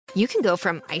You can go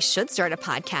from I should start a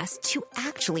podcast to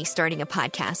actually starting a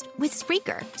podcast with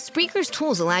Spreaker. Spreaker's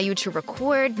tools allow you to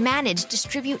record, manage,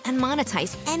 distribute, and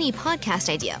monetize any podcast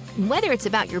idea, whether it's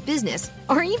about your business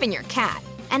or even your cat.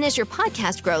 And as your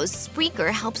podcast grows, Spreaker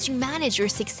helps you manage your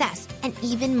success and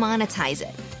even monetize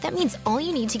it. That means all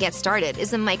you need to get started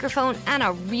is a microphone and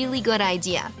a really good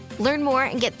idea. Learn more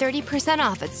and get 30%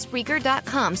 off at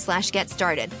Spreaker.com/get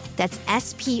started. That's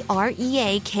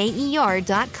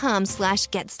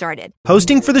SPREAKER.com/get started.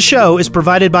 Hosting for the show is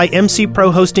provided by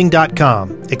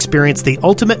MCProHosting.com. Experience the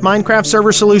ultimate Minecraft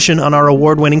server solution on our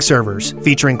award-winning servers.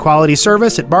 Featuring quality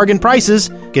service at bargain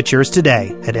prices. Get yours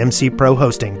today at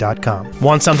MCProHosting.com.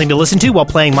 Want something to listen to while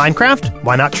playing Minecraft?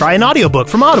 Why not try an audiobook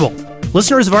from Audible?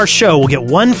 Listeners of our show will get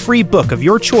one free book of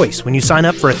your choice when you sign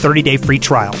up for a 30-day free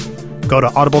trial. Go to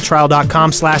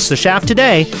audibletrial.com/theshaft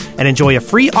today and enjoy a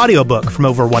free audiobook from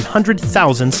over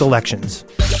 100,000 selections.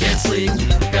 Can't sleep,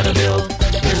 gotta build.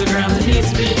 There's a ground that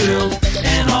needs to be drilled,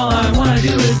 and all I wanna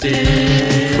do is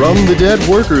dig. From the Dead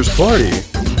Workers Party,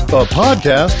 a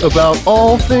podcast about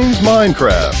all things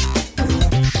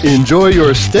Minecraft. Enjoy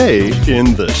your stay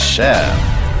in the Shaft.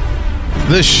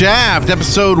 The Shaft,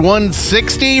 episode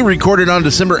 160, recorded on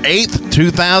December 8th,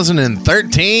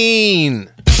 2013.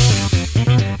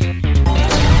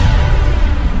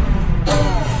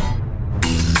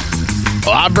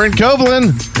 Well, I'm Brent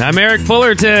Copeland. I'm Eric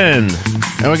Fullerton.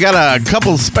 And we got a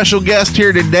couple special guests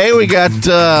here today. We got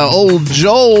old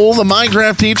Joel, the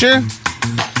Minecraft teacher.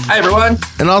 Hi, everyone.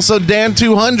 And also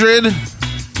Dan200.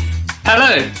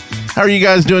 Hello. How are you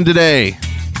guys doing today?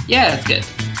 Yeah, it's good.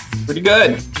 Pretty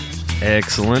good.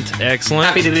 Excellent.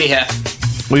 Happy to be here.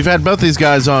 We've had both these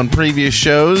guys on previous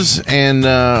shows, and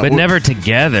but never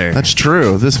together. That's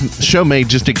true. This show may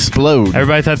just explode.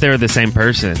 Everybody thought they were the same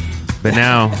person, but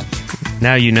now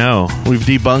you know. We've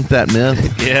debunked that myth.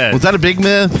 Yeah. Was that a big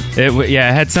myth? It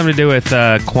had something to do with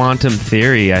quantum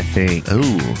theory, I think.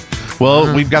 Ooh.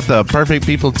 Well, we've got the perfect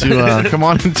people to come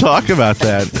on and talk about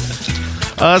that.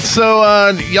 So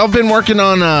y'all been working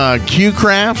on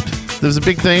QCraft. There's a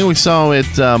big thing we saw at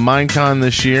Minecon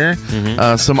this year.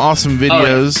 Mm-hmm. Some awesome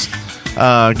videos. Oh,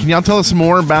 yeah. Can y'all tell us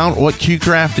more about what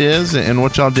QCraft is and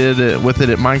what y'all did with it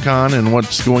at Minecon and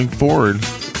what's going forward?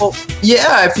 Well,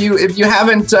 yeah, if you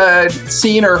haven't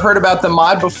seen or heard about the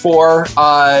mod before,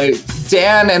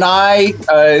 Dan and I,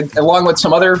 along with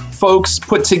some other folks,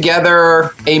 put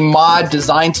together a mod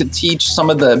designed to teach some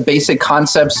of the basic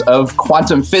concepts of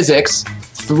quantum physics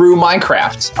through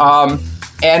Minecraft.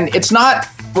 And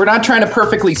we're not trying to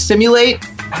perfectly simulate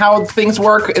how things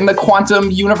work in the quantum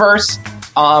universe,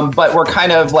 but we're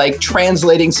kind of like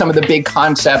translating some of the big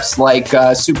concepts like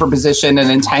superposition and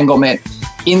entanglement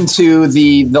into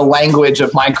the language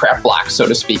of Minecraft blocks, so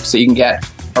to speak, so you can get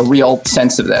a real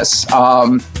sense of this.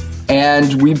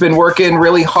 And we've been working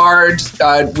really hard.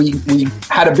 We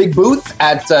had a big booth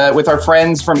with our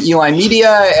friends from Eline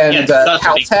Media and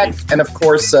Caltech, and of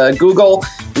course Google.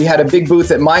 We had a big booth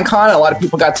at Minecon. A lot of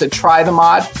people got to try the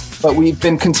mod, but we've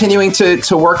been continuing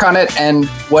to work on it. And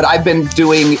what I've been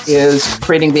doing is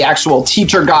creating the actual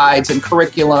teacher guides and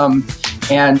curriculum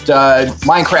and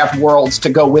Minecraft worlds to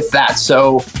go with that.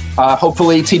 So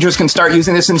hopefully teachers can start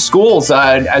using this in schools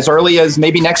as early as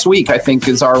maybe next week, I think,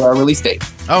 is our release date.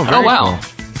 Oh, wow.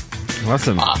 Cool.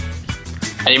 Awesome. I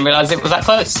didn't realize it was that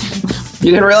close.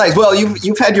 You didn't realize? Well,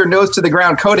 you've had your nose to the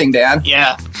ground coding, Dan.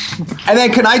 Yeah. And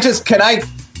then can I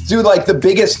do like the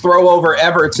biggest throw over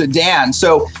ever to Dan?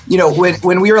 So,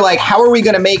 when we were like, how are we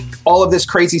going to make all of this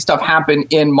crazy stuff happen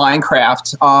in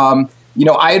Minecraft? I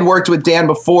had worked with Dan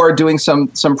before doing some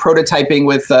prototyping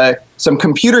with some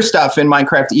computer stuff in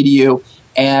Minecraft EDU.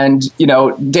 And,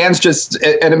 Dan's just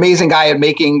an amazing guy at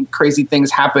making crazy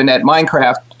things happen at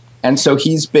Minecraft. And so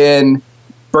he's been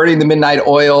burning the midnight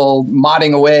oil,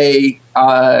 modding away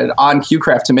on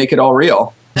QCraft to make it all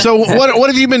real. So what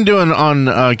have you been doing on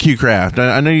QCraft?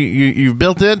 I know you've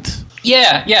built it.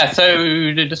 Yeah. So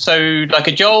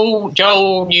like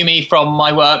Joel knew me from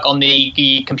my work on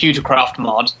the computer craft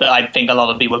mod that I think a lot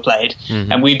of people played,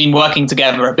 and we've been working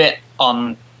together a bit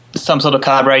on some sort of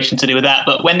collaboration to do with that.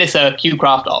 But when this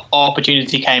QCraft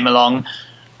opportunity came along,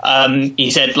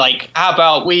 he said, like, how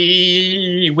about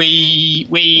we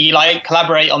like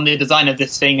collaborate on the design of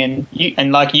this thing, and you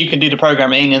can do the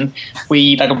programming, and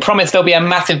I promise there'll be a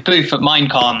massive booth at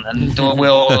Minecon, and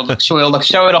we'll show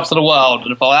it off to the world.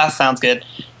 And I thought, that sounds good.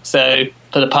 So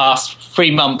for the past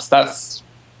 3 months, that's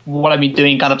what I've been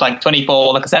doing, kind of like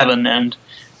 24/7, and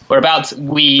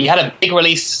we had a big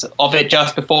release of it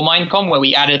just before Minecon, where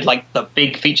we added like the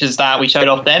big features that we showed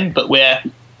off then, but we're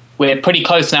pretty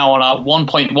close now on our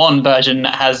 1.1 version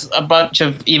that has a bunch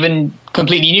of even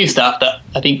completely new stuff that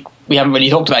I think we haven't really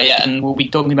talked about yet, and we'll be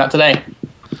talking about today.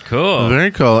 Cool. Very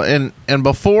cool. And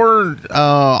before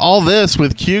all this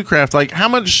with QCraft, like, how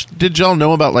much did y'all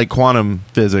know about like quantum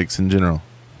physics in general?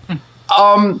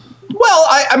 Well,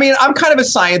 I mean, I'm kind of a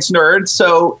science nerd,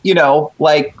 so,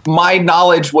 like, my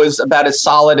knowledge was about as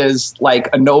solid as, like,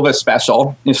 a Nova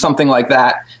special, something like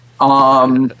that.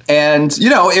 And,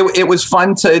 it was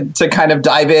fun to kind of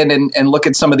dive in and look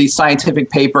at some of these scientific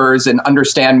papers and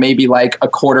understand maybe, like, a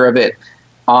quarter of it.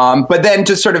 But then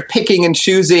just sort of picking and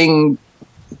choosing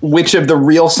which of the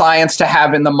real science to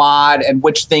have in the mod and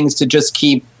which things to just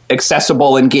keep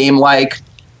accessible and game-like.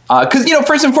 Because,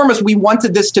 first and foremost, we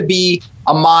wanted this to be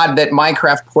a mod that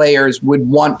Minecraft players would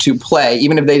want to play,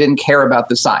 even if they didn't care about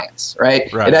the science, right?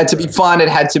 It had to be fun. It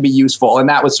had to be useful. And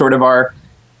that was sort of our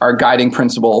guiding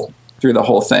principle through the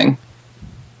whole thing.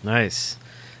 Nice.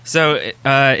 So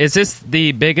is this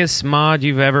the biggest mod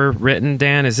you've ever written,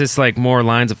 Dan? Is this like more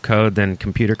lines of code than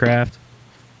ComputerCraft?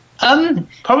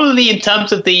 Probably in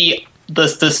terms of the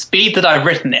speed that I've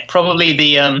written it, probably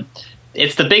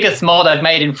it's the biggest mod I've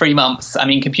made in 3 months. I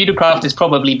mean, ComputerCraft is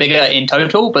probably bigger in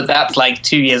total, but that's like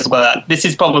 2 years work. This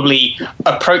is probably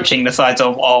approaching the size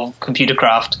of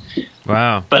ComputerCraft.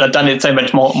 Wow. But I've done it so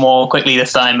much more quickly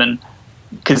this time, and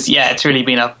because, it's really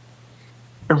been a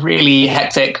really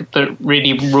hectic but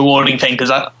really rewarding thing,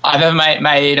 because I've never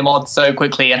made a mod so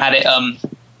quickly and had it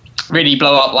really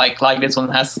blow up like this one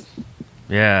has.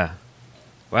 Yeah.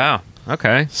 Wow.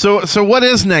 Okay. So what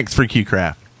is next for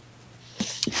QCraft?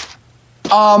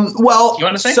 Well, you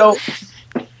want to say?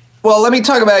 Well, let me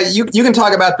talk about you can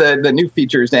talk about the new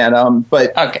features, Dan.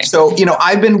 But okay. So,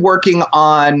 I've been working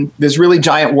on this really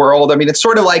giant world. I mean, it's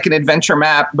sort of like an adventure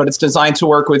map, but it's designed to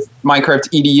work with Minecraft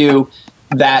EDU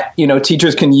that,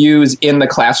 teachers can use in the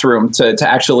classroom to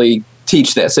actually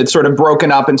teach this. It's sort of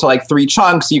broken up into like 3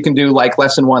 chunks. You can do like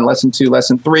lesson 1, lesson 2,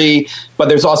 lesson 3, but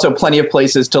there's also plenty of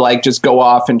places to like just go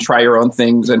off and try your own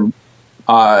things and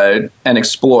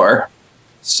explore.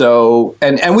 So,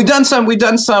 and we've done some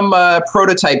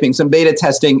prototyping, some beta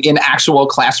testing in actual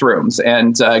classrooms,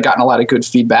 and gotten a lot of good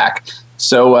feedback.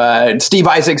 So, Steve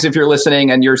Isaacs, if you're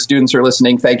listening and your students are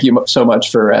listening, thank you so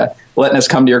much for letting us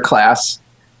come to your class.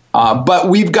 But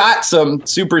we've got some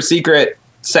super secret,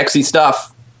 sexy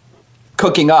stuff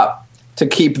cooking up to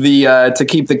keep the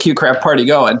QCraft party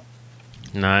going.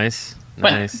 Nice.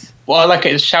 Well, I like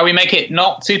it. Shall we make it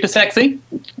not super sexy?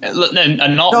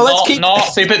 Not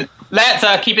super.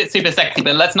 Let's keep it super sexy,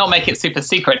 but let's not make it super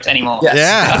secret anymore. Yes.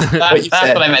 Yeah,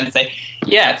 that's what I meant to say.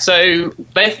 Yeah, so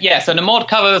the mod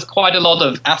covers quite a lot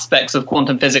of aspects of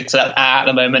quantum physics at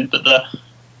the moment, but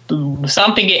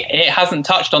something it hasn't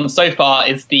touched on so far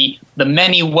is the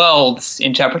many worlds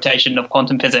interpretation of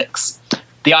quantum physics.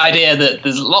 The idea that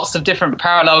there's lots of different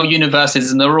parallel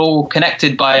universes and they're all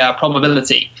connected by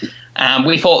probability. And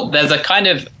we thought there's a kind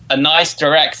of a nice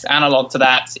direct analog to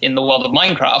that in the world of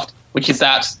Minecraft, which is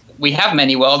that we have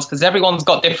many worlds because everyone's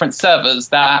got different servers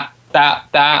that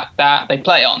they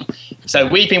play on. So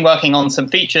we've been working on some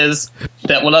features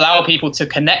that will allow people to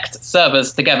connect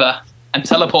servers together and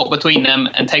teleport between them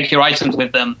and take your items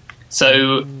with them.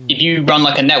 So if you run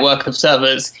like a network of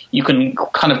servers, you can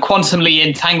kind of quantumly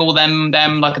entangle them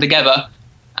like together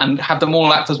and have them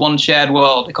all act as one shared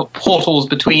world. They're called portals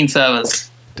between servers.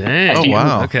 Dang. Oh,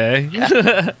 wow. Okay.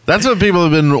 That's what people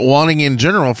have been wanting in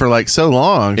general for like so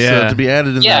long. Yeah. So to be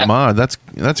added in that mod, that's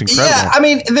incredible. Yeah, I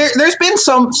mean, there's been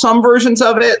some versions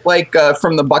of it, like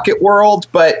from the Bucket world,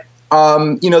 but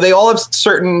they all have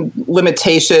certain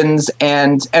limitations,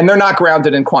 and they're not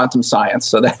grounded in quantum science.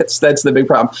 So that's the big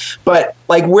problem. But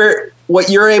like what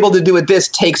you're able to do with this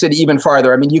takes it even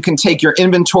farther. I mean, you can take your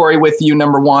inventory with you,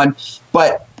 number one,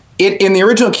 but in the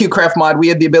original QCraft mod, we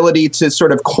had the ability to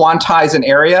sort of quantize an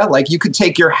area. Like you could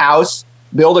take your house,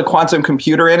 build a quantum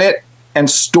computer in it, and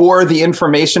store the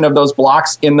information of those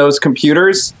blocks in those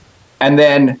computers, and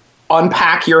then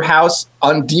unpack your house,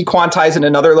 dequantize in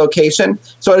another location.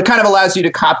 So it kind of allows you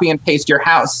to copy and paste your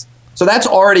house. So that's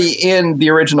already in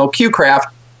the original QCraft.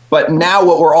 But now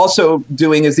what we're also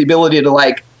doing is the ability to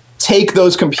like take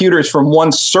those computers from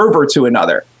one server to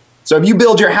another. So if you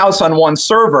build your house on one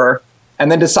server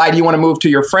and then decide you want to move to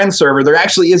your friend's server, there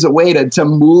actually is a way to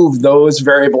move those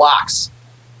very blocks.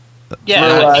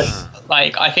 Yeah,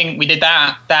 I think we did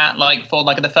that like for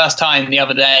like the first time the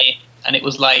other day, and it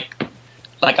was like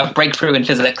a breakthrough in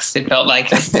physics. It felt like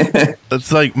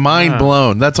it's like mind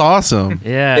blown. That's awesome.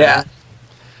 Yeah.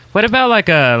 What about like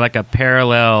a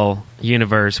parallel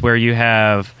universe where you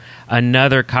have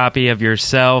another copy of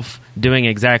yourself doing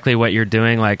exactly what you're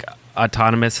doing, like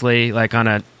autonomously, like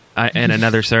on in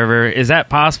another server? Is that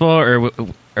possible,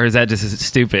 or is that just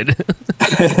stupid?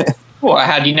 Well,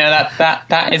 how do you know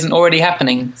that isn't already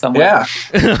happening somewhere?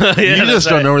 Yeah. You just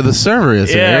don't know where the server is.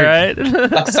 Eric.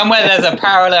 Right. Like somewhere there's a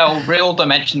parallel real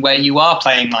dimension where you are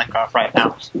playing Minecraft right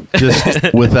now.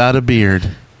 Just without a beard.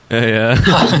 Yeah.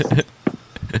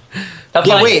 That's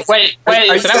Yeah, like, wait. Are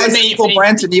So you that would guys mean evil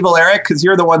Brent and evil Eric? Because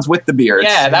you're the ones with the beards.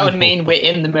 yeah, that would mean we're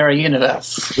in the mirror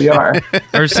universe. We are.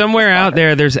 Or somewhere out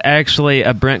there's actually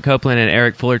a Brent Copeland and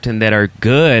Eric Fullerton that are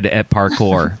good at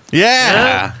parkour.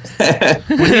 Yeah.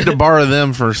 We need to borrow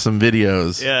them for some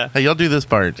videos. Yeah. Hey, y'all do this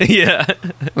part. Yeah.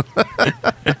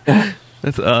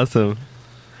 That's awesome.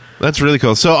 That's really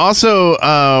cool. So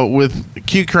also with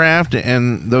QCraft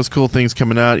and those cool things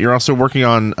coming out, you're also working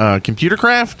on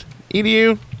ComputerCraft,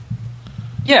 EDU?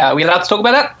 Yeah, are we allowed to talk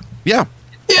about that? Yeah.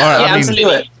 Yeah, All right, I mean-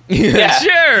 absolutely. Yeah,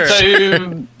 Sure.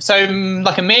 So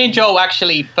like me and Joel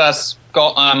actually first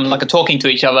got like a talking to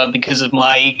each other because of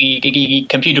my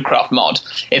ComputerCraft mod.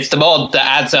 It's the mod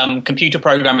that adds computer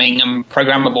programming and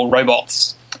programmable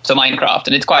robots to Minecraft,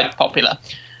 and it's quite popular.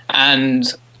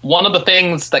 And one of the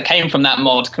things that came from that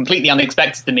mod, completely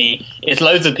unexpected to me, is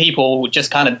loads of people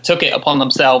just kind of took it upon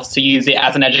themselves to use it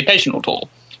as an educational tool.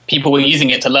 People were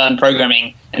using it to learn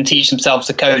programming and teach themselves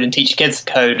to code and teach kids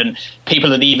to code, and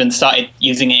people had even started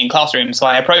using it in classrooms. So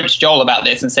I approached Joel about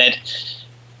this and said,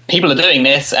 people are doing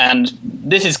this, and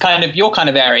this is kind of your kind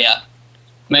of area.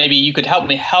 Maybe you could help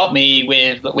me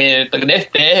with this,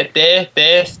 and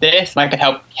I could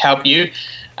help you.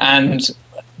 And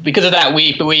because of that,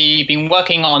 we've been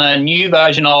working on a new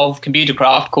version of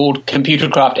ComputerCraft called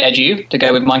ComputerCraft Edu, to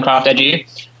go with Minecraft Edu,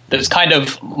 that's kind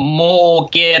of more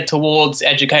geared towards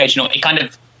educational. It kind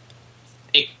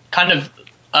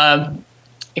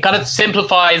of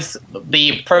simplifies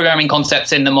the programming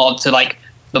concepts in the mod to like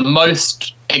the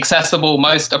most accessible,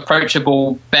 most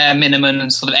approachable, bare minimum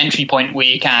sort of entry point where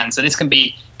you can. So this can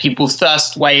be people's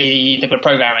first way to go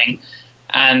programming.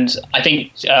 And I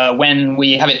think when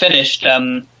we have it finished,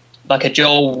 like a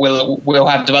Joel will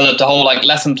have developed a whole like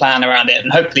lesson plan around it, and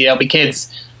hopefully there'll be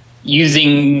kids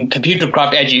using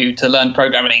ComputerCraft Edu to learn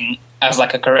programming as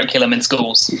like a curriculum in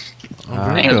schools.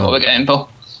 I think that's what we're going for.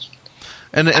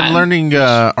 And learning,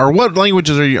 or what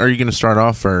languages are you going to start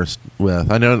off first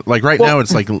with? I know, like now,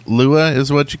 it's like Lua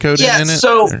is what you code in it.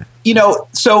 So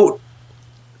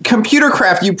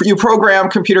ComputerCraft, you program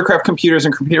ComputerCraft computers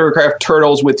and ComputerCraft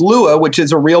turtles with Lua, which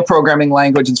is a real programming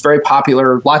language. It's very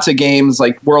popular. Lots of games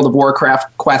like World of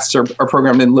Warcraft quests are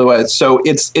programmed in Lua, so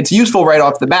it's useful right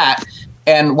off the bat.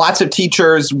 And lots of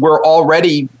teachers were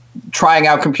already trying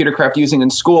out ComputerCraft using in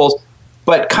schools,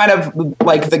 but kind of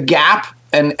like the gap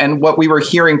and what we were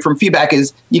hearing from feedback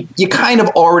is you kind of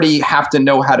already have to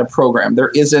know how to program. There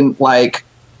isn't like,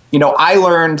 I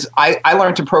learned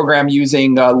to program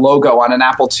using Logo on an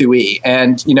Apple IIe,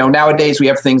 and nowadays we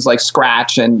have things like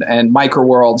Scratch and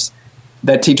Microworlds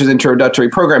that teaches introductory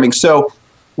programming. So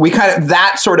we kind of,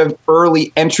 that sort of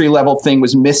early entry level thing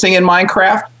was missing in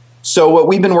Minecraft. So what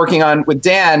we've been working on with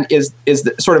Dan is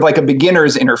sort of like a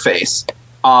beginner's interface.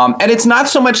 And it's not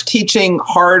so much teaching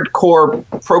hardcore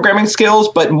programming skills,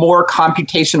 but more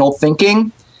computational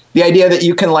thinking. The idea that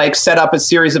you can like set up a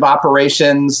series of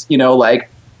operations, like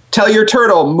tell your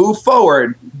turtle, move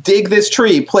forward, dig this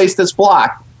tree, place this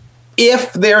block.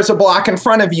 If there's a block in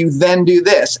front of you, then do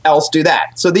this, else do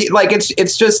that. So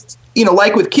it's just,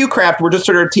 like with QCraft, we're just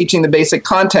sort of teaching the basic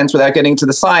contents without getting into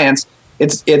the science.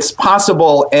 It's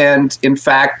possible and, in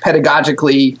fact,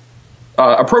 pedagogically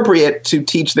appropriate to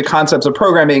teach the concepts of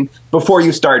programming before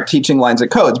you start teaching lines of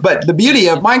codes. But the beauty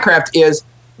of Minecraft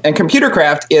and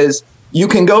ComputerCraft is you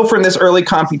can go from this early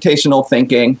computational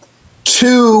thinking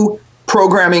to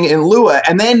programming in Lua.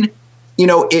 And then,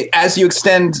 as you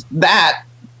extend that,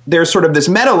 there's sort of this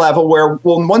meta level where,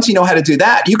 once you know how to do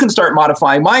that, you can start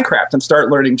modifying Minecraft and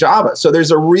start learning Java. So there's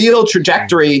a real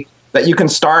trajectory that you can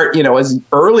start, as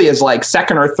early as like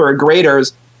second or third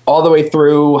graders, all the way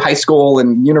through high school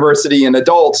and university and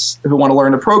adults who want to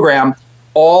learn to program,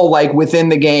 all like within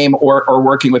the game or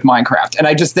working with Minecraft. And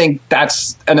I just think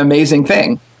that's an amazing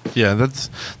thing. Yeah,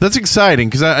 that's exciting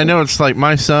because I know it's like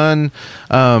my son.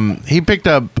 He picked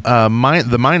up the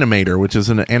Minemator, which is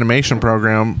an animation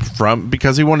program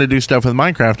because he wanted to do stuff with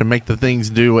Minecraft and make the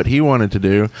things do what he wanted to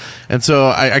do. And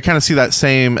so I kind of see that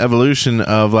same evolution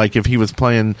of like if he was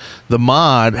playing the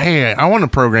mod, hey, I want to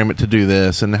program it to do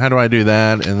this, and how do I do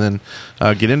that, and then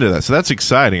get into that. So that's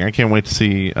exciting. I can't wait to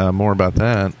see more about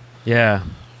that. Yeah,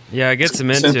 I get some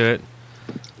into it.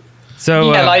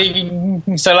 So we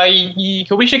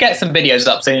should get some videos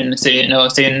up soon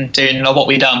of what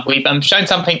we've done. We've shown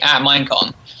something at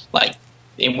Minecon, like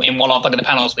in one of the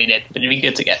panels we did. It'd be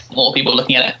good to get more people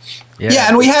looking at it. Yeah,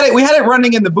 and we had it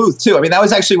running in the booth too. I mean, that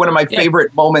was actually one of my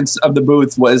favorite moments of the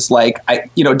booth. Was like,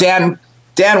 Dan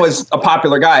was a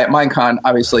popular guy at Minecon,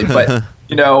 obviously, but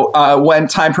when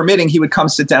time permitting, he would come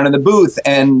sit down in the booth,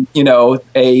 and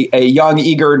a young,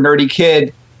 eager, nerdy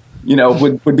kid,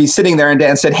 would be sitting there, and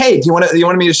Dan said, "Hey, do you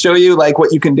want me to show you like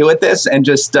what you can do with this?" And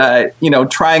just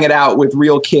trying it out with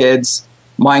real kids,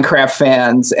 Minecraft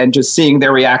fans, and just seeing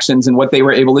their reactions and what they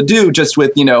were able to do just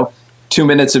with 2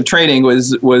 minutes of training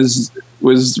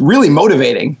was really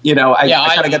motivating.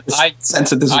 I kind of got the sense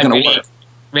that this was going to work.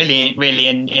 Really, really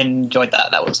enjoyed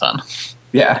that. That was fun.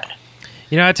 Yeah.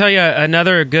 I tell you,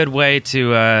 another good way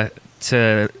to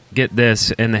get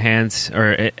this in the hands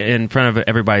or in front of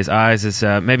everybody's eyes is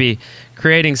maybe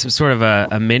creating some sort of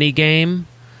a mini game,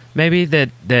 maybe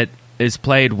that is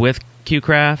played with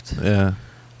QCraft. Yeah.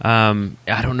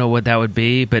 I don't know what that would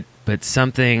be, but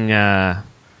something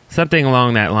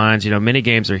along that lines. Mini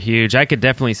games are huge. I could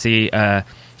definitely see a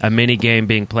mini game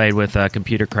being played with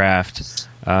ComputerCraft.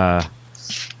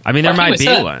 I mean, there might be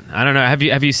one. I don't know. Have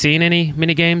you seen any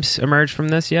mini games emerge from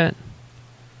this yet?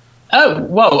 Oh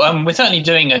well, we're certainly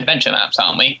doing adventure maps,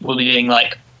 aren't we? We'll be doing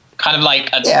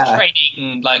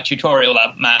training tutorial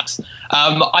maps.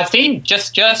 I've seen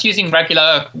just using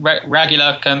regular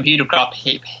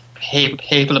ComputerCraft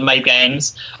people have made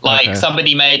games.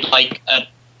 Somebody made a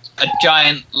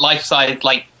giant life-size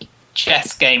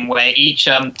chess game where each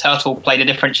turtle played a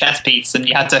different chess piece, and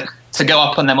you had to go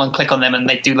up on them and click on them, and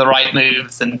they'd do the right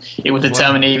moves, and it would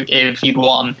determine if you'd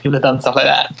won. People have done stuff like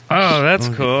that. Oh, that's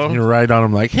cool. You write on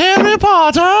them like Harry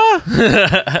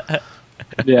Potter.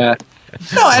 Yeah.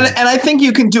 No, and I think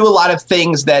you can do a lot of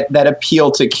things that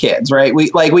appeal to kids, right? We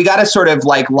got to sort of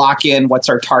lock in what's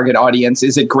our target audience.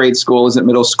 Is it grade school? Is it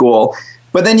middle school?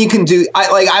 But then you can do.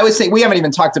 I was saying, we haven't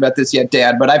even talked about this yet,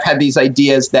 Dad. But I've had these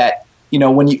ideas that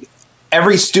when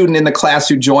every student in the class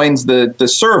who joins the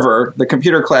server, the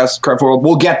computer class world,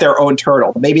 will get their own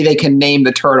turtle. Maybe they can name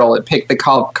the turtle and pick the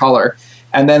color,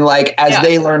 and then as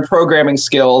they learn programming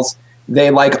skills, they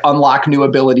unlock new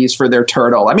abilities for their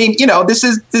turtle. I mean, this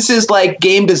is like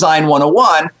game design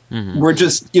 101. Mm-hmm. We're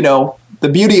just, the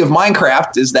beauty of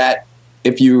Minecraft is that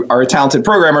if you are a talented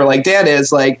programmer like Dan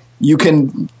is, you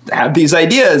can have these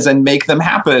ideas and make them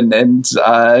happen and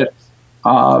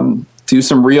do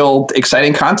some real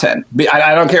exciting content.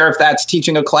 I don't care if that's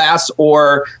teaching a class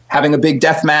or having a big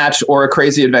death match or a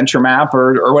crazy adventure map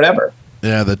or whatever.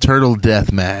 Yeah, the turtle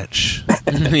death match.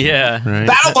 Yeah. Right.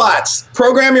 BattleBots.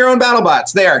 Program your own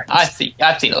BattleBots. There. I've seen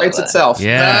it. Writes itself.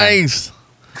 Yeah. Nice.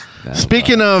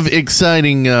 Speaking of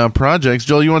exciting projects,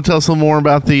 Joel, you want to tell us a little more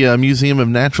about the Museum of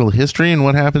Natural History and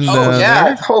what happened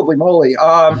there? Holy moly.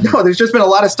 No, there's just been a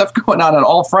lot of stuff going on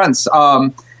all fronts.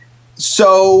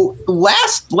 So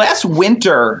last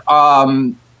winter,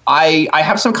 I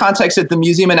have some contacts at the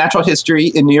Museum of Natural History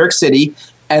in New York City,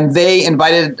 and they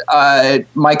invited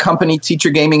my company,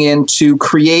 Teacher Gaming, in to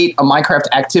create a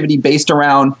Minecraft activity based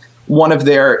around one of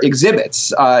their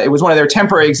exhibits. It was one of their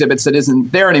temporary exhibits that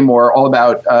isn't there anymore, all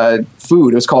about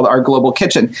food. It was called Our Global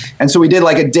Kitchen. And so we did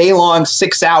a day-long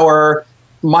 6-hour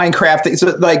Minecraft thing.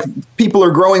 So people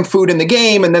are growing food in the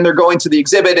game, and then they're going to the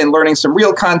exhibit and learning some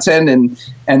real content,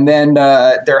 and then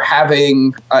they're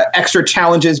having extra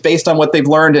challenges based on what they've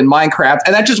learned in Minecraft.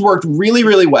 And that just worked really,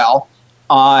 really well.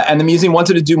 And the museum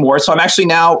wanted to do more. So I'm actually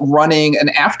now running an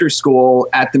after school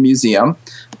at the museum.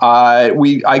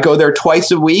 I go there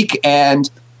twice a week, and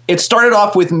it started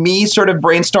off with me sort of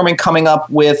brainstorming, coming up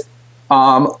with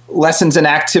lessons and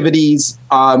activities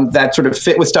that sort of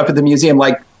fit with stuff at the museum.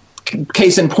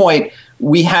 Case in point,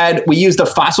 we used a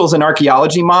fossils and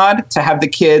archaeology mod to have the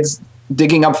kids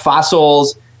digging up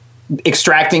fossils,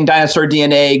 extracting dinosaur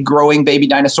DNA, growing baby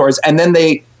dinosaurs, and then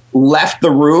they left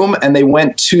the room and they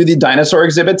went to the dinosaur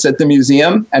exhibits at the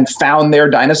museum and found their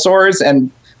dinosaurs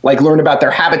and learned about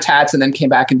their habitats, and then came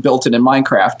back and built it in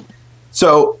Minecraft.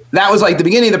 So that was the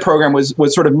beginning of the program was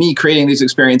sort of me creating these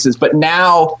experiences. But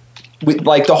now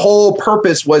the whole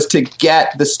purpose was to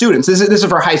get the students. This is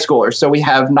for high schoolers. So we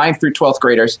have 9th through 12th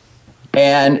graders.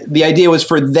 And the idea was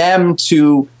for them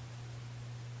to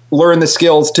learn the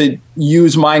skills to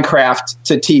use Minecraft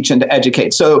to teach and to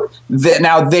educate. So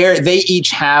now they each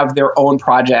have their own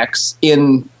projects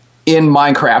in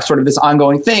Minecraft, sort of this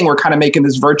ongoing thing. We're kind of making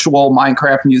this virtual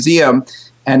Minecraft museum,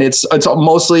 and it's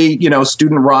mostly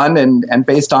student run and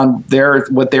based on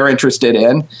what they're interested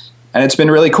in, and it's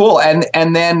been really cool. And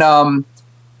then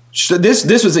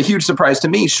this was a huge surprise to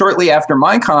me. Shortly after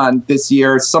Minecon this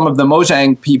year, some of the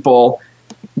Mojang people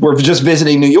were just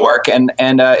visiting New York, and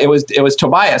it was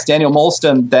Daniel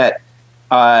Molston that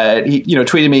he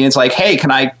tweeted me and it's like, hey,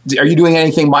 are you doing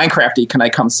anything Minecrafty? Can I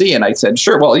come see? And I said,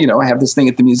 sure. Well, I have this thing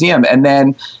at the museum. And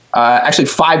then actually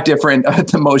 5 different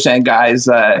the Mojang guys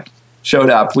showed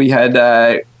up. We had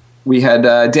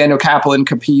Daniel Kaplan,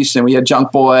 Capiche, and we had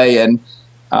Junk Boy and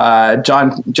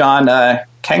John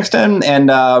Kingston and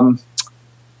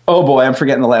oh boy, I'm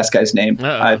forgetting the last guy's name.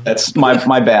 That's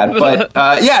my bad. But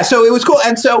so it was cool.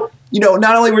 And so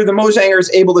not only were the Mojangers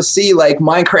able to see like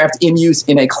Minecraft in use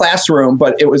in a classroom,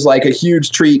 but it was like a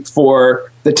huge treat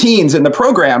for the teens in the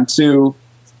program to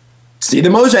see the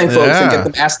Mojang folks and get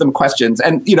them, ask them questions.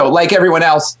 And like everyone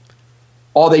else,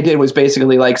 all they did was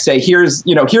basically like say, here's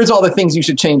all the things you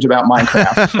should change about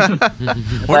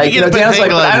Minecraft. Like, Dan's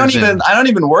like, I don't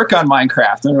even work on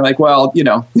Minecraft. And we're like, well, it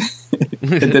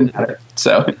didn't matter.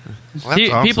 So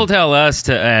awesome. People tell us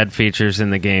to add features in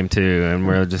the game too, and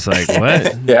we're just like,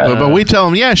 what? But we tell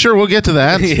them, yeah, sure, we'll get to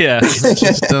that. Yeah.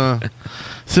 Just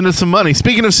send us some money.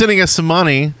 Speaking of sending us some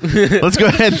money, let's go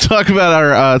ahead and talk about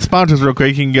our sponsors real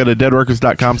quick. You can go to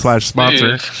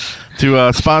deadworkers.com/sponsor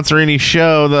to sponsor any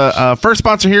show. The first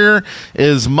sponsor here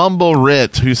is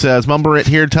MumbleRit, who says, MumbleRit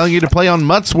here telling you to play on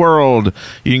Mutt's World.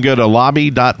 You can go to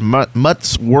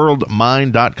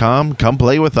lobby.muttsworldmine.com. Come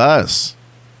play with us.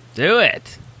 Do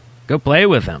it. Go play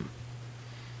with them.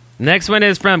 Next one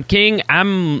is from King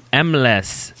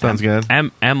Amles. Sounds good.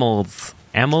 Amles.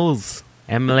 And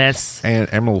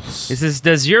Emeralds. This is,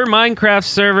 does your Minecraft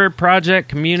server project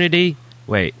community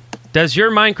YouTube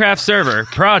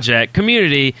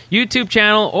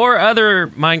channel or other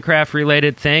Minecraft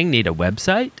related thing need a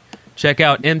website? Check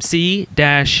out mc-sites.net.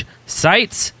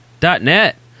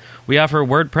 We offer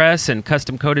WordPress and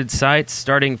custom coded sites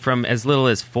starting from as little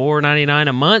as $4.99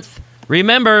 a month.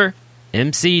 Remember,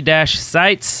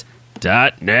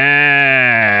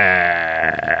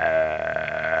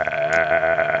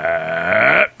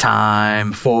 mc-sites.net.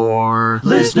 Time for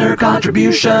listener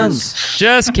contributions.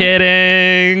 Just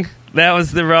kidding. That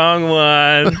was the wrong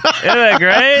one. Isn't that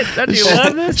great? Don't you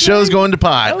love this? Show's going to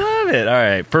pot. I love it. All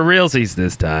right. For realsies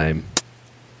this time.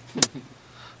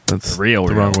 That's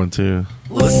the wrong one, too.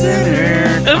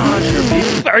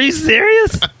 Are you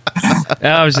serious?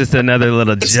 That was just another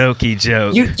little jokey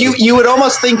joke. You would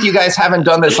almost think you guys haven't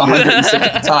done this 160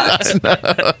 times.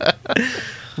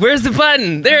 Where's the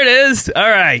button? There it is. All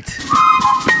right. Is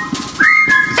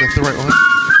that the right one?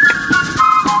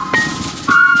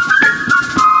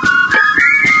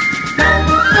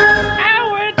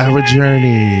 Our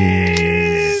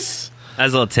journeys. That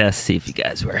was a little test, see if you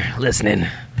guys were listening.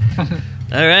 All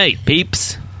right,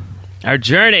 peeps. Our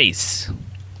journeys.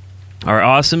 Our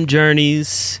awesome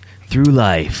journeys through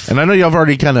life. And I know y'all have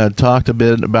already kind of talked a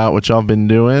bit about what y'all have been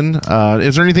doing.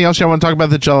 Is there anything else y'all want to talk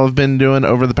about that y'all have been doing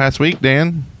over the past week,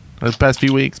 Dan? Or the past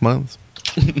few weeks, months?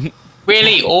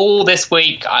 Really, all this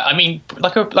week. I mean,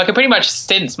 like a pretty much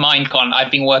since Minecon, I've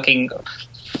been working.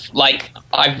 Like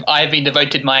I've been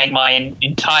devoted my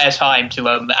entire time to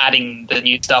adding the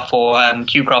new stuff for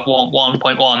QCraft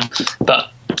 1.1.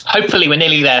 But hopefully, we're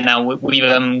nearly there now.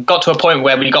 We've got to a point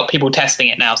where we've got people testing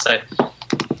it now. So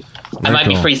I might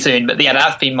be free soon. But yeah,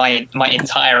 that's been my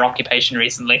entire occupation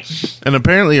recently. And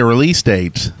apparently, a release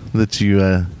date that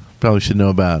you probably should know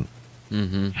about.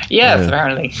 Mm-hmm. Yes,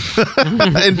 apparently.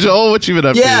 And Joel, what you been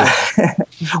up to?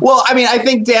 Well, I mean, I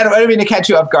think, Dan, I don't mean to catch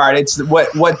you off guard. It's what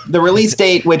the release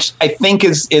date, which I think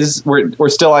is we're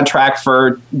still on track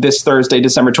for this Thursday,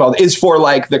 December 12th, is for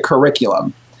like the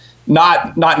curriculum,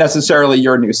 not necessarily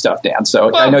your new stuff, Dan.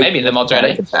 So I know maybe the mod's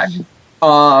ready.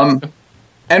 And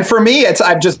for me,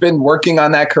 I've just been working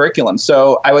on that curriculum.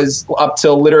 So I was up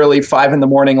till literally 5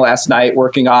 a.m. last night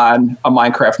working on a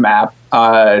Minecraft map.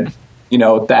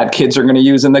 That kids are going to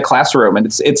use in the classroom. And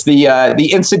it's the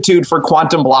Institute for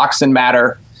Quantum Blocks and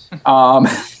Matter.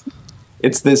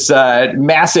 It's this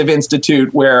massive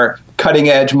institute where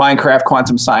cutting-edge Minecraft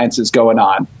quantum science is going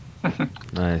on.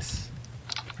 Nice.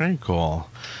 Very cool.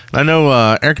 I know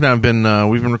Eric and I have been,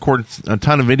 we've been recording a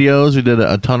ton of videos. We did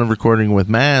a ton of recording with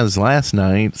Maz last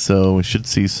night, so we should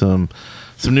see some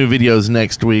new videos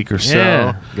next week or so.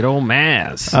 Yeah, good old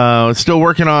Maz. Still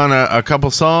working on a couple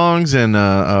songs and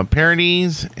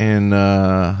parodies, and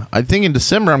I think in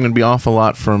December I'm going to be off a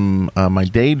lot from my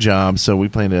day job, so we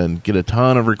plan to get a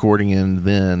ton of recording in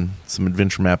then, some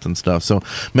adventure maps and stuff. So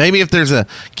maybe if there's a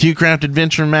QCraft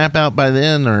adventure map out by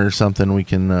then or something, we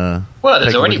can. Well,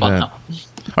 there's already one now.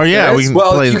 Oh yeah, we can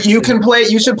play. You can play.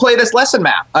 You should play this lesson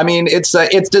map. I mean, it's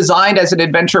designed as an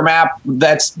adventure map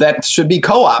that should be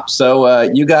co-op. So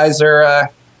you guys are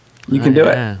You can do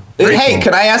yeah. it. Hey,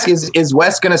 can I ask, is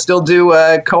Wes going to still do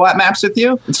co-op maps with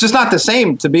you? It's just not the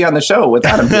same to be on the show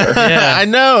without him here. Yeah, I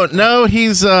know. No,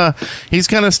 he's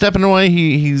kind of stepping away.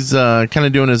 He's kind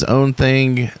of doing his own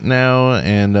thing now,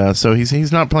 and so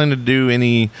he's not planning to do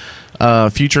any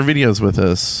future videos with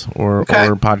us or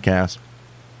podcasts.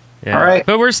 Yeah. All right.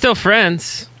 But we're still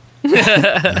friends.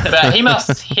 But he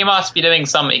must be doing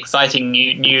some exciting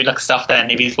new stuff then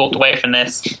if he's walked away from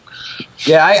this.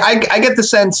 Yeah, I get the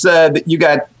sense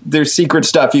that there's secret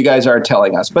stuff you guys aren't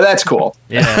telling us, but that's cool.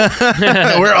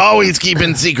 Yeah. We're always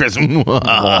keeping secrets. That's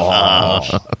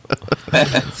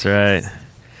right.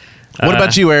 What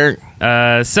about you, Eric?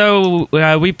 So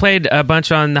we played a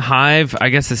bunch on the Hive. I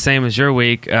guess the same as your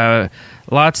week.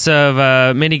 Lots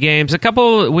of mini games. A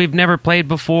couple we've never played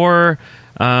before.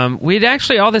 We'd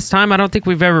actually all this time. I don't think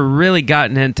we've ever really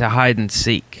gotten into hide and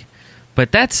seek,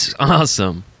 but that's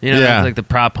awesome. Like the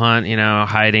prop hunt.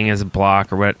 Hiding as a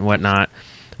block or whatnot.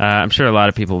 I'm sure a lot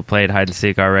of people have played hide and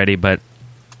seek already, but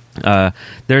there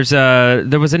was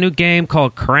a new game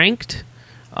called Cranked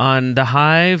on the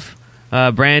Hive.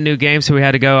 Brand new game, so we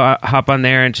had to go hop on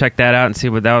there and check that out and see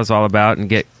what that was all about and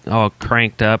get all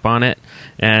cranked up on it.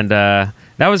 And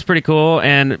that was pretty cool.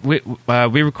 And we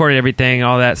recorded everything.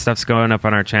 All that stuff's going up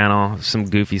on our channel. Some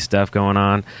goofy stuff going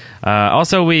on.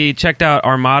 Also, we checked out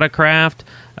Armada Craft.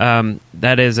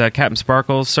 That is Captain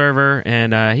Sparkle's server,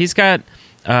 and he's got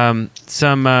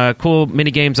some cool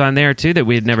mini games on there too that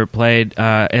we had never played.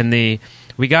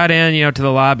 We got in, to the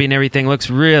lobby and everything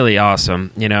looks really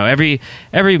awesome. Every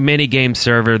mini game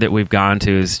server that we've gone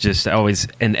to is just always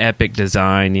an epic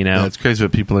design. Yeah, it's crazy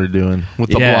what people are doing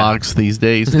with the blocks these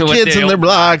days. The kids and their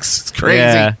blocks, it's crazy.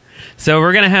 Yeah. So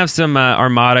we're gonna have some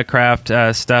Armada Craft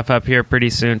stuff up here pretty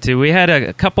soon too. We had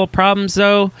a couple problems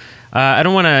though. I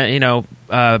don't want to,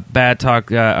 bad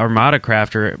talk Armada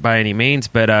Crafter by any means,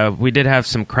 but we did have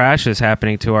some crashes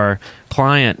happening to our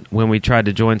client when we tried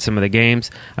to join some of the games.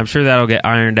 I'm sure that'll get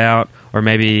ironed out, or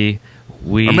maybe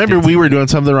we were doing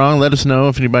something wrong. Let us know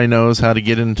if anybody knows how to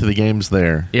get into the games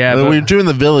there. Yeah, we were doing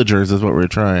the villagers is what we were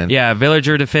trying. Yeah,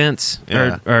 villager defense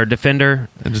or defender.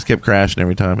 It just kept crashing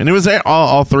every time, and it was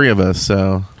all three of us.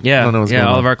 So yeah, I don't know what's going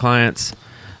all on. of our clients.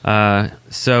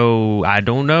 So I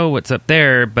don't know what's up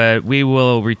there, but we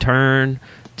will return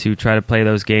to try to play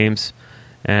those games.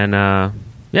 And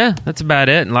that's about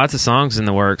it. And lots of songs in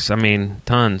the works. I mean,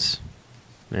 tons.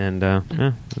 And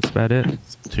that's about it.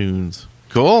 Tunes.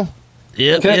 Cool.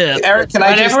 Yep. Eric, can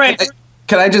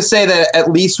I just say that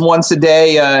at least once a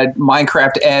day,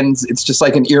 Minecraft ends. It's just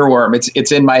like an earworm.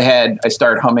 It's in my head. I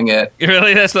start humming it.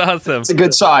 Really, that's awesome. It's a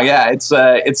good song. Yeah, it's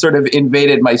sort of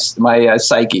invaded my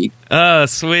psyche. Oh,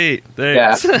 sweet.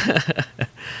 Thanks. Yeah.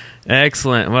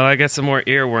 Excellent. Well, I got some more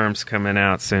earworms coming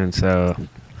out soon, so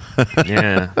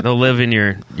yeah, they'll live in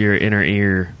your inner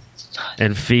ear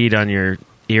and feed on your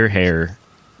ear hair.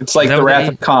 It's like the Wrath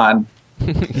of Khan.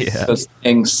 Yeah. Those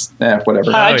things.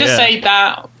 Whatever. I just say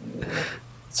that.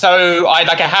 So I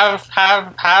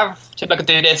have to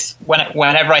do this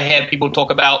whenever I hear people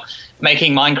talk about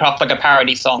making Minecraft like a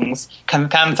parody songs. Can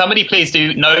somebody please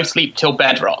do No Sleep Till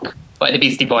Bedrock by the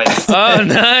Beastie Boys? Oh,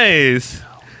 nice.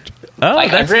 Oh,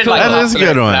 that's really cool. That is a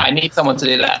good one. I need someone to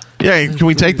do that. Yeah, can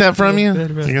we take that from you?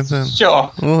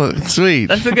 Sure. Well, sweet.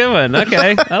 That's a good one.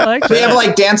 Okay, I like that. We have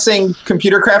like dancing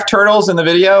computer craft turtles in the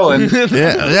video, and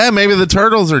yeah, maybe the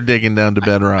turtles are digging down to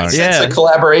bedrock. Yeah. it's a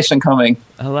collaboration coming.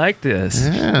 I like this.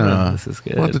 Yeah, this is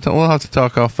good. We'll have to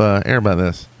talk off air about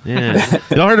this. Yeah.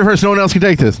 Y'all heard it first. No one else can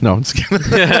take this. No, I'm just kidding.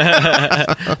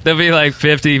 There'll be like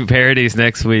 50 parodies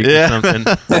next week or something.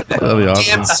 That'll be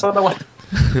awesome. Dance.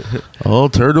 All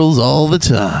turtles all the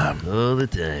time. All the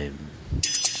time.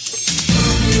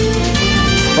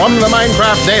 From the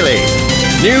Minecraft Daily,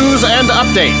 news and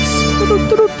updates.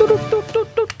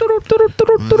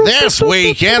 This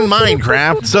week in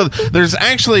Minecraft. So there's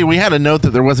actually, we had a note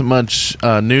that there wasn't much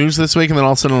news this week, and then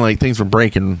all of a sudden, like, things were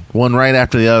breaking one right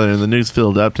after the other, and the news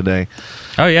filled up today.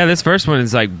 Oh, yeah, this first one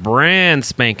is like brand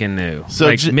spanking new. So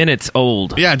like minutes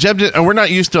old. Yeah, Jeb did, and we're not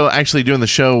used to actually doing the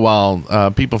show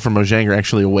while people from Mojang are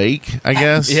actually awake, I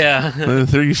guess. Yeah.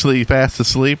 They're usually fast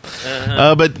asleep.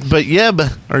 But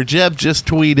Jeb just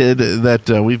tweeted that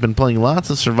we've been playing lots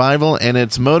of survival, and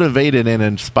it's motivated and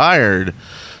inspired.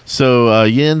 So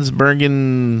Jens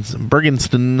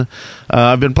Bergensten,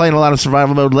 I've been playing a lot of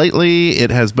survival mode lately. It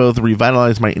has both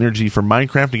revitalized my energy for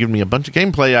Minecraft and given me a bunch of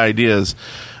gameplay ideas.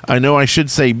 I know I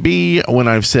should say B when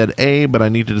I've said A, but I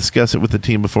need to discuss it with the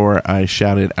team before I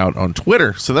shout it out on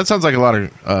Twitter. So that sounds like a lot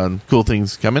of cool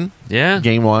things coming. Yeah.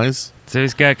 Game-wise. So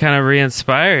he's got kind of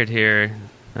re-inspired here.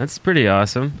 That's pretty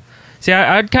awesome. See,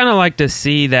 I'd kind of like to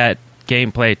see that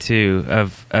gameplay, too,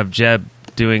 of Jeb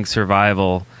doing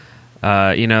survival.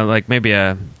 Like maybe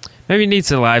he needs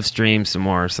to live stream some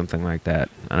more or something like that.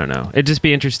 I don't know. It'd just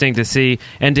be interesting to see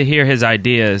and to hear his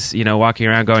ideas, walking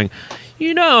around going,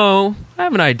 I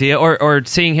have an idea. Or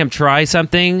seeing him try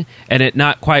something and it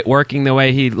not quite working the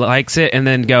way he likes it and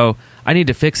then go, I need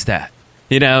to fix that.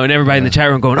 And everybody in the chat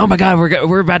room going, oh my God,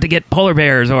 we're about to get polar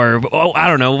bears or, I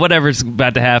don't know, whatever's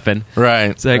about to happen. Right.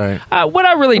 It's like, what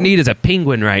I really need is a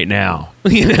penguin right now.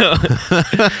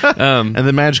 And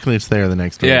then magically it's there the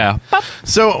next week. Yeah.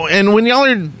 So, and when y'all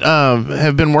are,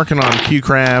 have been working on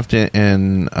QCraft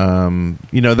and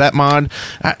that mod,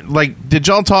 did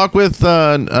y'all talk with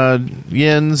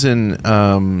Jens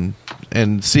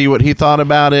and see what he thought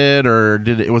about it, or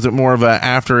was it more of a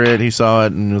after it he saw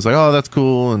it and was like, oh, that's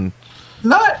cool? And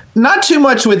Not too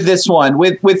much with this one.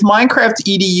 With Minecraft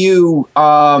EDU,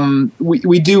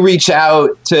 we do reach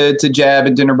out to Jeb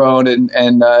and Dinnerbone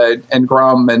and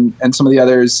Grum and some of the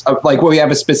others. When we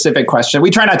have a specific question, we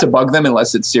try not to bug them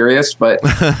unless it's serious. But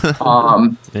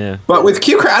yeah. But with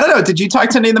QCraft, I don't know. Did you talk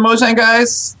to any of the Mojang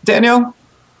guys, Daniel?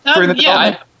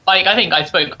 Yeah, I think I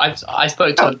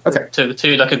spoke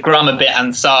to like a Grum a bit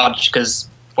and Sarge because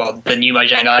the new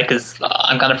Mojang guy because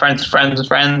I'm kind of friends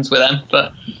with them,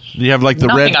 but. Do you have the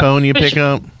red phone you pick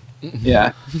up?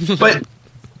 Yeah, but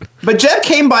Jeb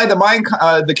came by the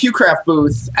QCraft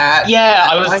booth at. Yeah,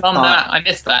 I was on that. I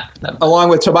missed that. Along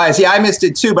with Tobias. Yeah, I missed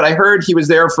it too. But I heard he was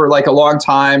there for a long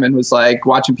time and was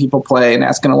watching people play and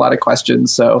asking a lot of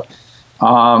questions. So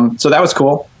that was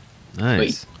cool.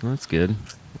 Nice, that's good.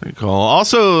 Very cool.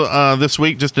 Also, this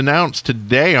week, just announced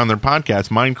today on their podcast,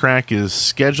 Minecraft is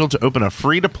scheduled to open a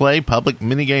free-to-play public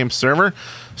minigame server.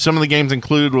 Some of the games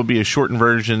included will be a shortened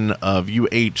version of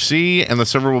UHC, and the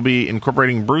server will be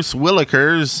incorporating Bruce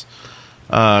Williker's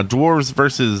Dwarves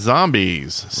vs.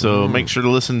 Zombies. So make sure to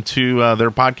listen to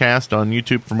their podcast on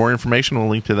YouTube for more information. We'll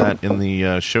link to that in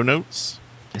the show notes.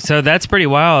 So that's pretty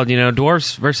wild.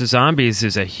 Dwarves vs. Zombies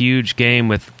is a huge game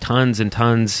with tons and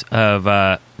tons of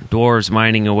dwarves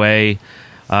mining away.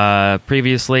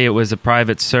 Previously, it was a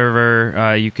private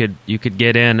server. You could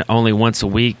get in only once a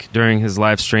week during his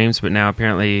live streams, but now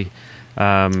apparently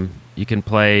you can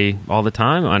play all the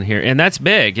time on here, and that's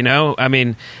big. I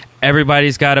mean,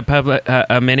 everybody's got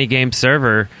a mini game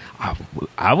server.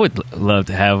 I would love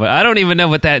to have. I don't even know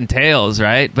what that entails,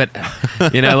 right? But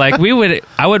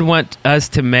I would want us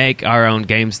to make our own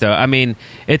games, though. I mean,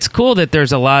 it's cool that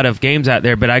there's a lot of games out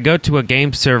there, but I go to a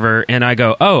game server and I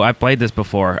go, "Oh, I played this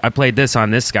before. I played this on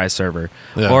this guy's server."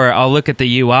 Yeah. Or I'll look at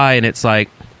the UI and it's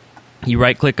like you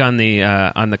right click on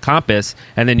the compass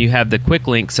and then you have the quick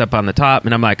links up on the top,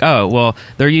 and I'm like, "Oh, well,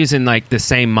 they're using the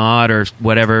same mod or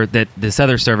whatever that this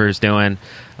other server is doing."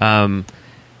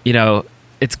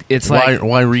 It's why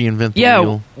reinvent the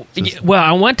wheel? Well,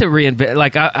 I want to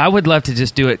reinvent. I would love to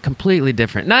just do it completely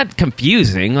different, not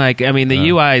confusing. The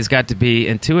UI has got to be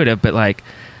intuitive, but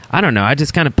I don't know. I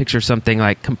just kind of picture something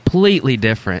completely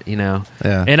different, Yeah.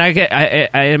 And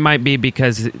it might be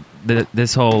because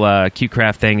this whole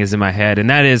QCraft thing is in my head, and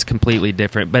that is completely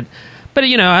different. But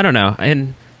I don't know,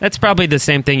 and that's probably the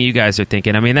same thing you guys are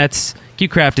thinking. I mean,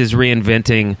 QCraft is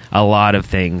reinventing a lot of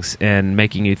things and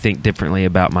making you think differently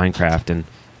about Minecraft, and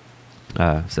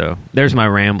so there's my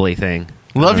rambly thing.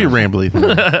 Love your rambly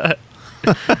thing.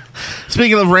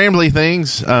 Speaking of rambly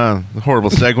things,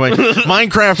 horrible segue.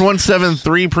 Minecraft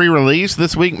 1.7.3 pre-release.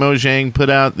 This week, Mojang put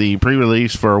out the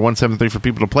pre-release for 1.7.3 for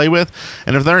people to play with,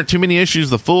 and if there aren't too many issues,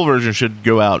 the full version should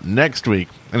go out next week.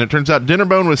 And it turns out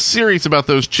Dinnerbone was serious about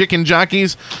those chicken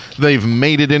jockeys. They've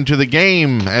made it into the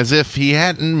game, as if he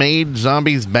hadn't made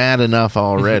zombies bad enough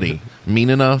already. Mean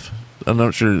enough? I'm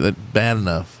not sure that bad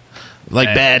enough.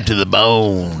 Bad to the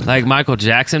bone. Like Michael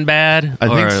Jackson bad? I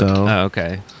think so. Oh,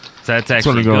 okay. So that's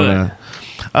actually good.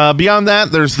 Beyond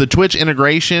that, there's the Twitch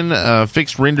integration,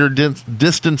 fixed render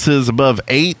distances above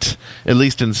 8, at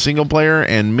least in single player,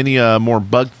 and many more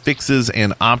bug fixes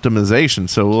and optimization.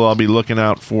 So we'll all be looking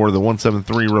out for the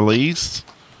 1.7.3 release.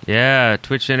 Yeah,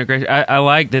 Twitch integration. I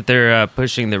like that they're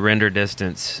pushing the render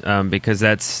distance because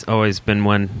that's always been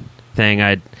one thing.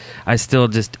 I still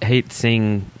just hate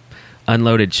seeing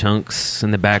unloaded chunks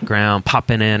in the background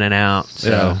popping in and out. So.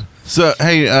 Yeah. So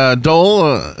hey,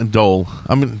 Dole.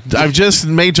 I've just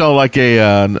made y'all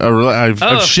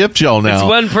I've shipped y'all now. It's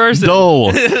one person.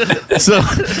 Dole. So,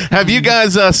 have you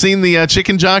guys seen the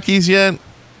chicken jockeys yet?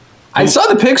 I saw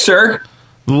the picture.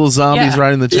 The little zombies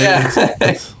riding the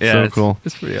chickens. Yeah. So cool.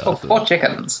 It's pretty awesome. Poor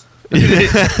chickens. Yeah,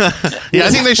 I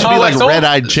think they should be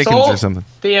red-eyed chickens or something.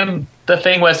 The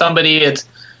thing where somebody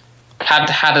had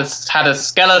a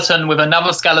skeleton with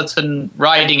another skeleton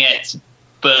riding it,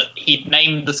 but he'd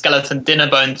named the skeleton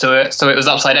Dinnerbone to it, so it was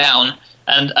upside down.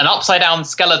 and an upside-down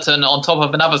skeleton on top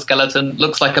of another skeleton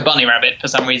looks like a bunny rabbit for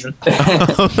some reason.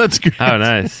 Oh, that's great. Oh,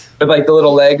 nice. With like the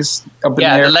little legs up in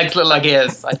Yeah, there. the legs look like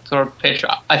ears. I saw a picture.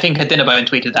 I think Dinnerbone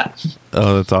tweeted that.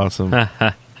 Oh, that's awesome.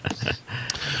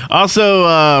 Also,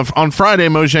 on Friday,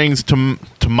 Mojang's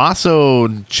Tommaso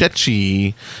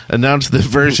Cecchi announced that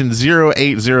version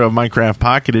 080 of Minecraft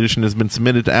Pocket Edition has been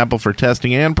submitted to Apple for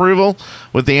testing and approval,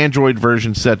 with the Android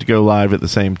version set to go live at the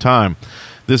same time.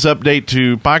 This update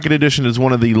to Pocket Edition is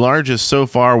one of the largest so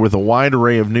far, with a wide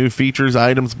array of new features,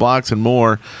 items, blocks, and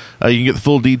more. You can get the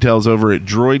full details over at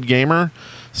Droid Gamer.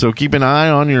 So keep an eye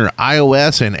on your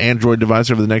iOS and Android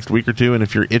device over the next week or two, and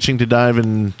if you're itching to dive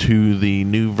into the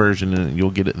new version,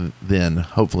 you'll get it then,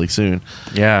 hopefully soon.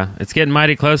 Yeah, it's getting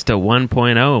mighty close to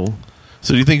 1.0.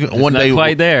 So do you think one day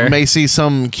quite there. we may see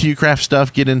some QCraft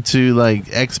stuff get into like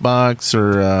Xbox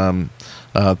or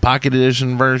Pocket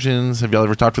Edition versions? Have y'all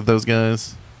ever talked with those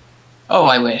guys? Oh,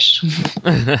 I wish.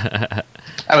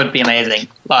 That would be amazing.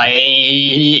 Like,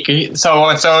 so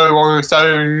I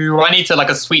need to like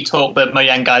a sweet talk the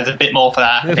Mojang guys a bit more for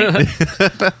that. I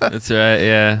think. That's right,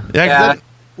 yeah. Yeah.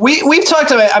 We've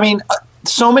talked about, I mean,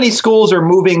 so many schools are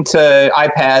moving to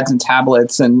iPads and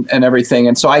tablets and everything.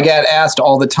 And so I get asked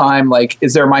all the time, like,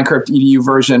 is there a Minecraft EDU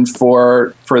version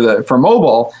for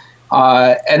mobile?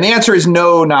 And the answer is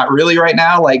no, not really right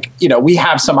now. Like, you know, we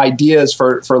have some ideas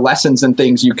for lessons and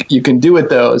things you can do with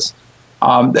those.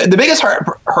 The biggest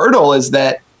hurdle is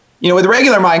that, you know, with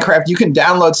regular Minecraft, you can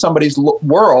download somebody's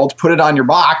world, put it on your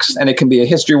box, and it can be a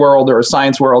history world or a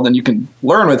science world, and you can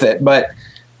learn with it. But,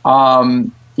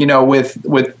 you know, with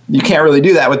you can't really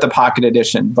do that with the Pocket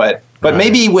Edition. But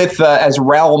maybe with as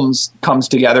Realms comes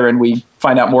together and we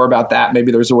find out more about that,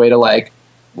 maybe there's a way to like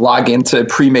log into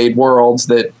pre-made worlds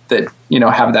that you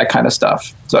know have that kind of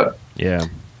stuff. So Yeah.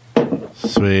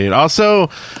 Sweet. Also,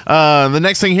 the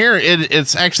next thing here,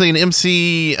 it's actually an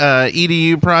MC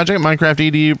EDU project,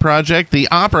 Minecraft EDU project, the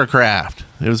Opera Craft.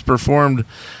 It was performed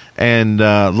and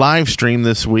live streamed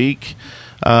this week.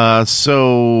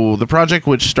 So the project,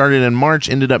 which started in March,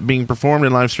 ended up being performed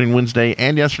and live streamed Wednesday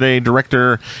and yesterday.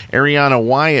 Director Ariana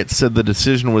Wyatt said the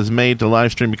decision was made to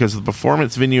live stream because the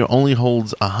performance venue only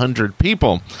holds 100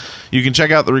 people. You can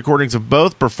check out the recordings of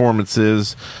both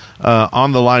performances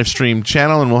on the live stream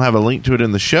channel, and we'll have a link to it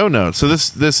in the show notes. So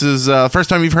this is first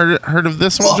time you've heard of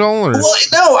this one, Joel? Or? Well,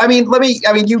 no. I mean,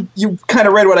 you kind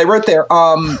of read what I wrote there.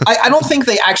 I don't think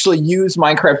they actually use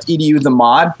Minecraft EDU the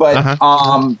mod, but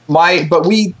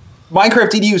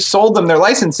Minecraft EDU sold them their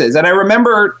licenses, and I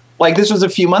remember like this was a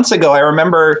few months ago. I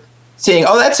remember saying,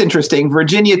 "Oh, that's interesting.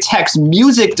 Virginia Tech's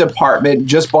music department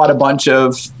just bought a bunch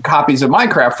of copies of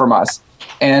Minecraft from us."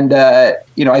 And,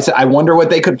 you know, I said, I wonder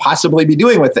what they could possibly be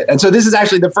doing with it. And so this is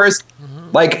actually the first,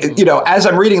 like, you know, as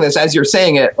I'm reading this, as you're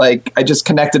saying it, like, I just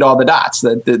connected all the dots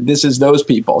that this is those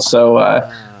people. So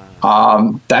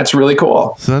that's really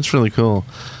cool. So that's really cool.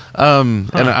 And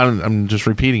I'm just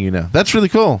repeating you now. That's really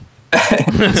cool.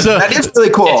 So that is really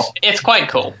cool. It's quite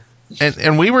cool.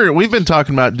 And we've been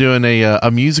talking about doing a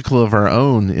musical of our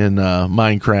own in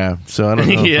Minecraft. So I don't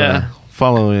know. Yeah.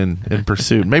 Follow in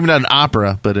pursuit. Maybe not an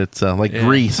opera, but it's like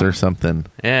Grease or something.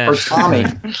 Yeah. Or Tommy.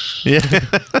 Yeah.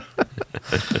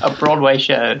 A Broadway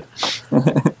show.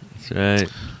 That's right.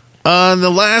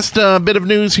 The last bit of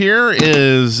news here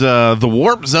is The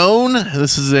Warp Zone.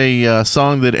 This is a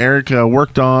song that Eric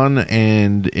worked on,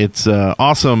 and it's an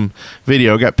awesome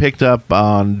video. Got picked up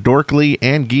on Dorkly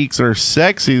and Geeks Are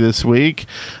Sexy this week.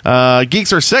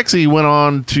 Geeks Are Sexy went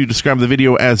on to describe the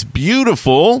video as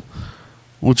beautiful,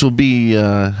 which will be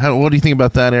what do you think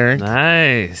about that, Eric?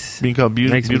 Nice. Being called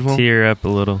beautiful. Makes me tear up a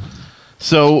little.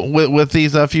 So with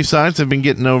these few sites, have been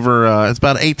getting over. It's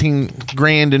about 18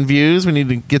 grand in views. We need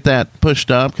to get that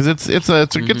pushed up because it's a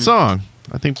good song.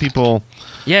 I think people.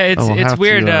 Yeah, it's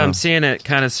weird to, seeing it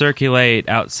kind of circulate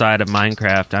outside of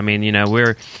Minecraft. I mean, you know,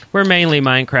 we're mainly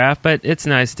Minecraft, but it's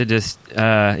nice to just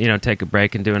you know, take a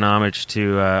break and do an homage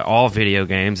to all video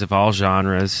games of all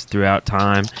genres throughout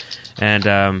time.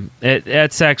 And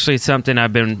it's actually something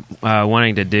I've been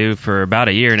wanting to do for about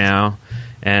a year now,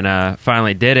 and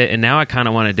finally did it. And now I kind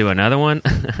of want to do another one.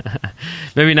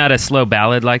 Maybe not a slow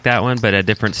ballad like that one, but a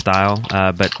different style.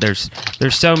 But there's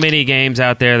so many games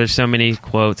out there. There's so many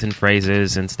quotes and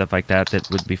phrases and stuff like that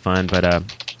would be fun. But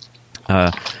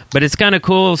it's kind of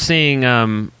cool seeing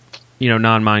you know,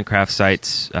 non-Minecraft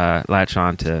sites latch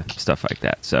on to stuff like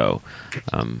that. So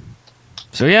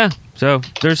yeah. So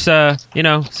there's you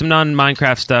know, some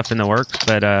non-Minecraft stuff in the works,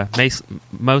 but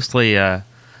mostly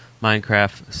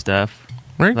Minecraft stuff.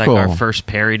 Very like cool. Our first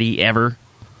parody ever.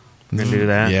 We're gonna do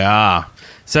that. Yeah.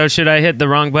 So should I hit the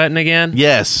wrong button again?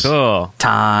 Yes. Cool.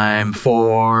 Time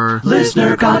for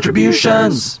listener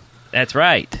contributions. That's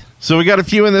right. So we got a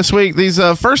few in this week. These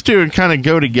first two kind of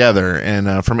go together.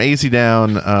 And from AZ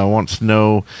Down wants to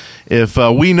know if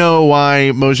we know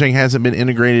why Mojang hasn't been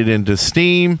integrated into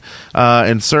Steam.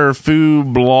 And Sir Fu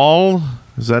Blal,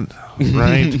 is that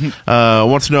right?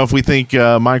 Wants to know if we think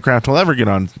Minecraft will ever get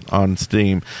on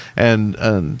Steam. And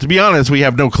to be honest, we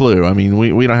have no clue. I mean,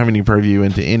 we don't have any purview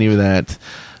into any of that.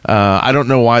 I don't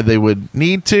know why they would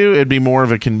need to. It'd be more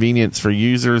of a convenience for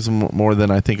users more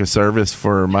than I think a service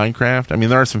for Minecraft. I mean,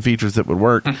 there are some features that would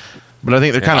work, but I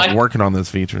think they're kind of working on those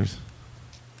features.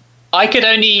 I could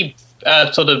only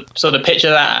sort of picture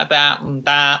that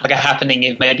like happening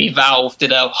if maybe Valve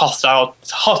did a hostile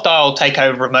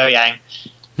takeover of Mojang.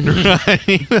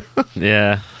 Right.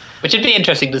 Yeah. Which would be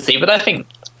interesting to see, but I think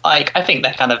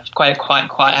they're kind of quite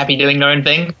happy doing their own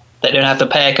thing. They don't have to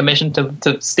pay a commission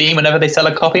to Steam whenever they sell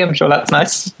a copy. I'm sure that's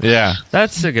nice. Yeah.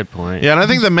 That's a good point. Yeah, and I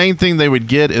think the main thing they would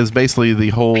get is basically the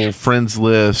whole friends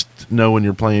list, know when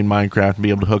you're playing Minecraft and be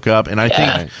able to hook up. And I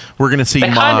think we're going to see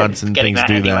mods and things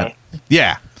do that.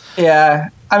 Yeah. Yeah.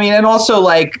 I mean, and also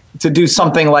like to do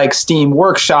something like Steam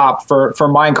Workshop for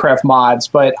Minecraft mods,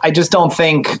 but I just don't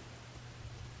think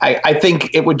I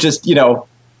think it would just,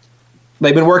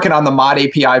 they've been working on the mod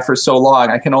API for so long.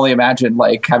 I can only imagine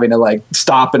like having to like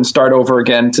stop and start over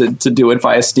again to do it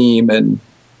via Steam. And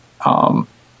I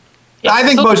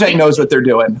think Mojang knows what they're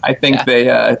doing. I think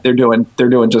they're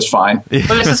doing just fine.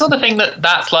 But it's the sort of thing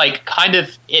that's like kind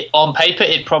of it on paper.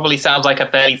 It probably sounds like a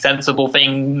fairly sensible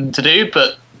thing to do,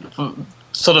 but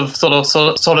sort of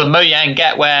Mojang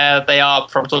get where they are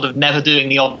from sort of never doing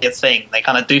the obvious thing. They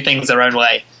kind of do things their own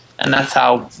way, and that's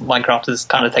how Minecraft has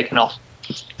kind of taken off.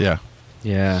 Yeah.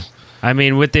 Yeah. I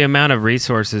mean, with the amount of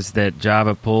resources that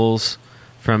Java pulls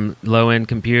from low-end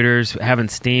computers, having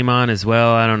Steam on as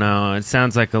well, I don't know. It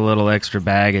sounds like a little extra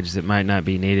baggage that might not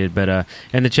be needed. But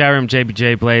in the chat room,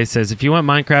 JBJ Blaze says, if you want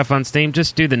Minecraft on Steam,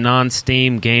 just do the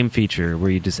non-Steam game feature where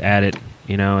you just add it,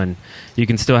 and you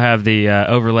can still have the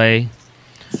overlay.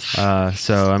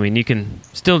 So, I mean, you can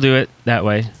still do it that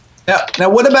way. Now,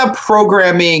 what about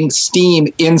programming Steam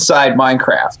inside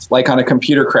Minecraft, like on a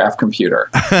computer?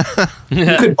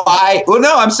 You could buy. Well,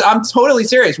 no, I'm totally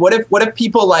serious. What if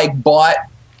people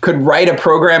could write a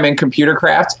program in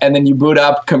Computercraft and then you boot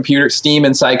up Steam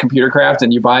inside Computercraft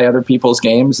and you buy other people's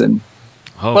games and.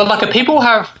 Oh. Well, people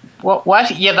have. Well,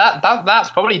 actually, yeah,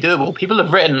 that's probably doable. People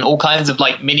have written all kinds of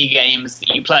mini games that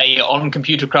you play on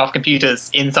Computercraft computers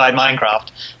inside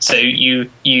Minecraft. So you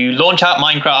launch out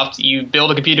Minecraft, you build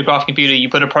a Computercraft computer, you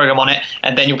put a program on it,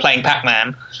 and then you're playing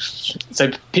Pac-Man. So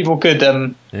people could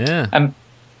so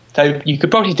you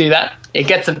could probably do that.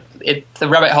 The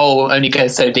rabbit hole only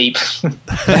goes so deep.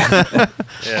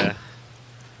 Yeah.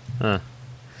 Huh.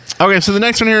 Okay, so the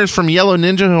next one here is from Yellow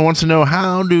Ninja, who wants to know,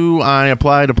 how do I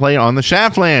apply to play on the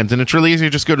Shaftlands? And it's really easy.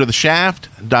 Just go to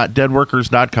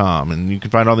theshaft.deadworkers.com, and you can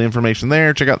find all the information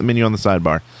there. Check out the menu on the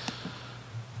sidebar.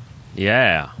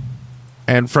 Yeah.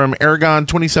 And from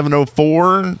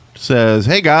Aragon2704 says,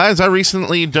 hey guys, I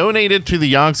recently donated to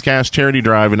the Yogscast charity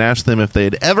drive and asked them if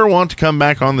they'd ever want to come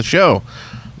back on the show.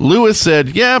 Lewis said,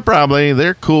 yeah, probably.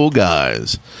 They're cool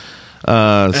guys.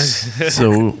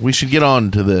 So we should get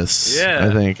on to this,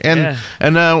 I think. And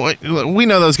we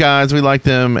know those guys. We like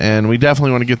them, and we definitely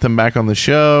want to get them back on the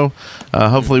show.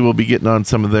 Hopefully we'll be getting on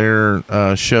some of their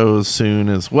shows soon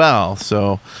as well.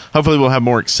 So hopefully we'll have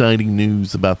more exciting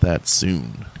news about that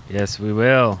soon. Yes, we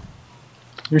will.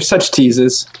 You're such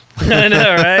teases. I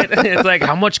know, right? It's like,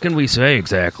 how much can we say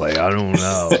exactly? I don't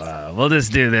know. We'll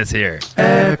just do this here.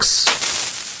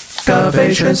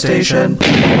 Excavation Station.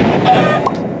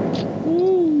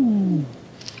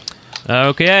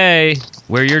 Okay,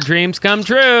 where your dreams come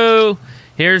true.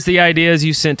 Here's the ideas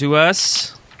you sent to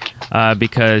us,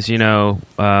 because we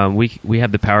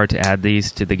have the power to add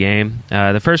these to the game.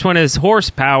 The first one is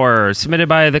horsepower, submitted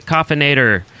by the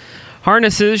Coffinator.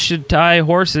 Harnesses should tie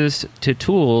horses to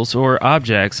tools or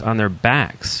objects on their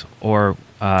backs or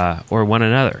one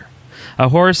another. A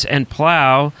horse and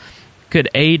plow could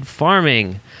aid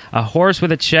farming. A horse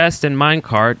with a chest and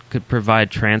minecart could provide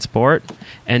transport,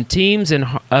 and teams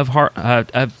of harnessed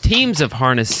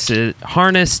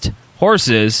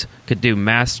horses could do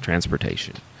mass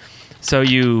transportation. So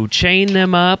you chain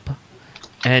them up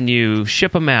and you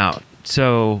ship them out.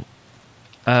 So,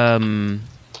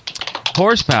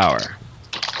 horsepower.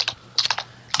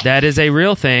 That is a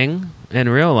real thing in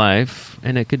real life,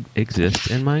 and it could exist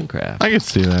in Minecraft. I can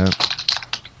see that.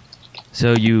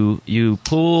 So you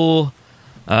pull.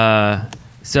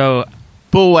 So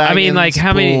Bull wagons. I mean, like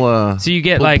how many? So you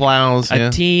get bull like plows, a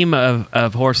team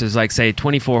of horses, like say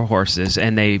 24 horses,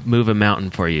 and they move a mountain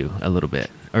for you a little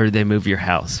bit, or they move your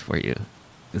house for you.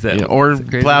 Is that or is that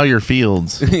crazy? plow your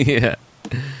fields? Yeah.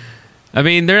 I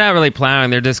mean, they're not really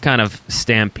plowing; they're just kind of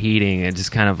stampeding and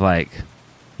just kind of like,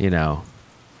 you know.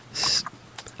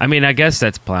 I mean, I guess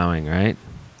that's plowing, right?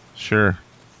 Sure.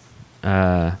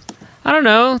 I don't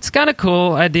know. It's kind of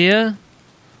cool idea.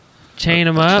 Chain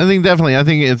them up. I think definitely. I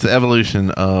think it's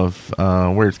evolution of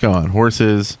where it's going.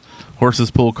 Horses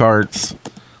pull carts.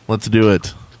 Let's do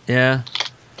it. Yeah.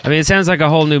 I mean, it sounds like a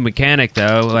whole new mechanic,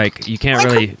 though. Like, you can't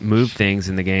really move things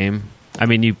in the game. I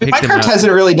mean, you pick them Minecraft up.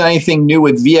 hasn't really done anything new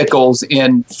with vehicles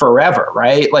in forever,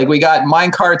 right? Like, we got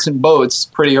minecarts and boats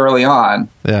pretty early on.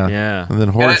 Yeah. Yeah. And then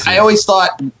And horses. I always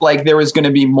thought, like, there was going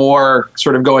to be more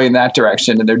sort of going in that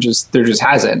direction, and there just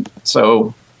hasn't.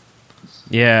 So...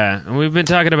 Yeah, and we've been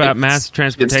talking about mass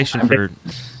transportation for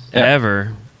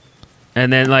ever.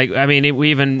 And then, like, I mean,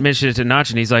 we even mentioned it to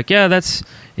Notch, and he's like, yeah, that's...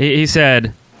 He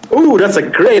said... Ooh, that's a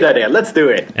great idea. Let's do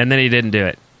it. And then he didn't do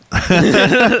it.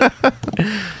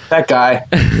 That guy.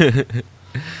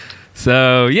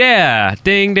 So, yeah.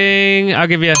 Ding, ding. I'll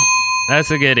give you...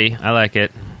 That's a goodie. I like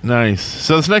it. Nice.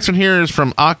 So this next one here is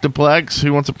from Octoplex,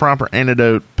 who wants a proper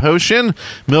antidote potion.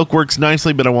 Milk works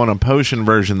nicely, but I want a potion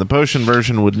version. The potion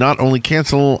version would not only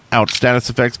cancel out status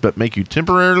effects, but make you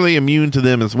temporarily immune to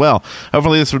them as well.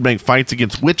 Hopefully this would make fights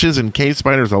against witches and cave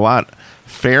spiders a lot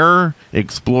fairer.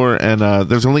 Explore, and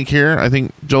there's a link here. I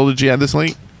think, Joel, did you add this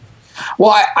link?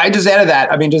 Well, I just added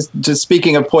that. I mean, just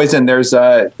speaking of poison, there's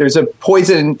a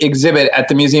poison exhibit at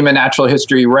the Museum of Natural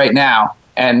History right now.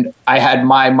 And I had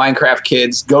my Minecraft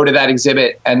kids go to that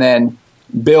exhibit and then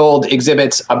build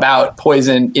exhibits about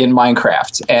poison in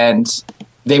Minecraft. And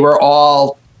they were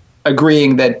all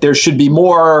agreeing that there should be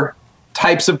more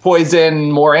types of poison,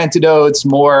 more antidotes,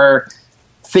 more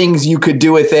things you could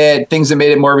do with it, things that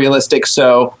made it more realistic.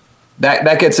 So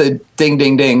that gets a ding,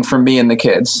 ding, ding from me and the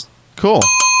kids. Cool.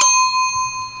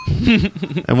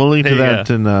 And we'll link to There you that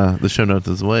in the show notes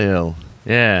as well.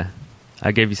 Yeah.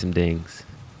 I gave you some dings.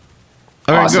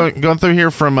 All right, Awesome. going through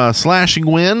here from Slashing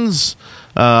Winds.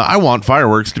 I want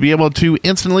fireworks to be able to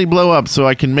instantly blow up so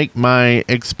I can make my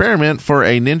experiment for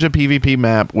a Ninja PvP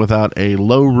map without a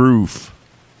low roof.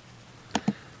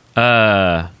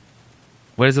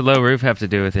 What does a low roof have to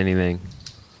do with anything?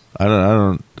 I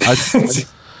don't.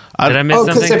 Did I miss Oh,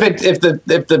 because something?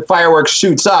 if the fireworks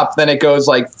shoots up, then it goes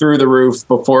like through the roof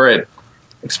before it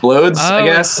explodes, I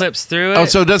guess. It clips through it? Oh,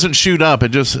 so it doesn't shoot up; it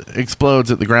just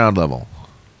explodes at the ground level,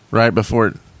 right before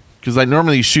it. Because like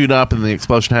normally you shoot up and the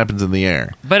explosion happens in the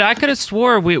air. But I could have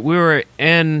swore we were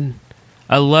in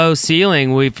a low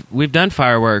ceiling. We've done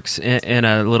fireworks in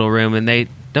a little room, and they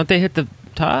hit the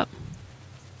top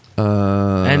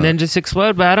and then just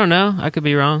explode. But I don't know. I could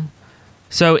be wrong.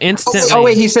 So instantly. Oh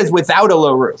wait, he says without a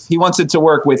low roof. He wants it to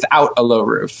work without a low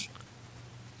roof.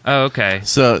 Oh, okay.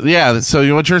 So yeah,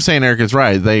 so what you're saying, Eric, is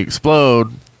right. They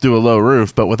explode through a low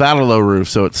roof, but without a low roof,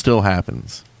 so it still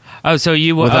happens. Oh, so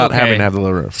you without okay. having to have the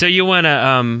low roof. So you want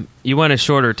a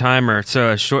shorter timer,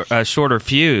 so a shorter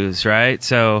fuse, right?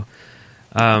 So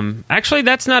actually,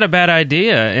 that's not a bad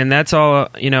idea, and that's all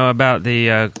about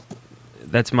the.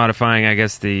 That's modifying, I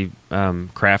guess, the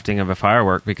crafting of a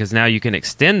firework, because now you can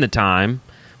extend the time,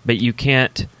 but you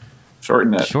can't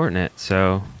Shorten it.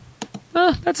 So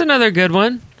that's another good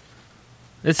one.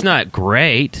 It's not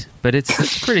great, but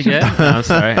it's pretty good. No, I'm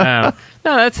sorry. No,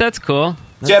 that's cool.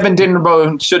 Jeb and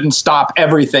Dinnerbo shouldn't stop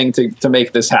everything to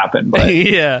make this happen, but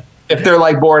Yeah. if they're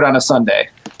like bored on a Sunday.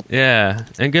 Yeah.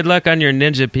 And good luck on your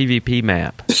Ninja PvP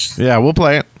map. Yeah, we'll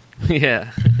play it.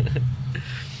 Yeah.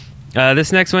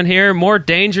 This next one here, More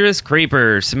Dangerous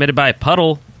Creepers, submitted by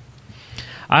Puddle.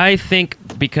 I think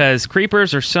because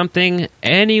creepers are something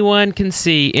anyone can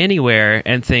see anywhere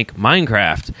and think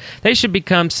Minecraft, they should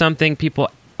become something people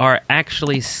are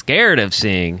actually scared of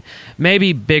seeing.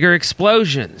 Maybe bigger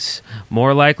explosions,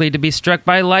 more likely to be struck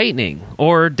by lightning,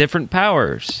 or different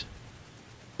powers.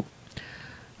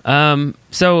 More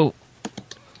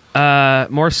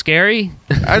scary?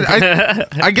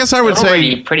 I guess I would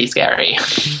say pretty scary.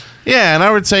 yeah, and I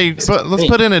would say let's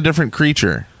put in a different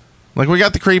creature. Like we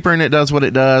got the creeper and it does what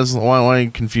it does.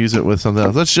 Why confuse it with something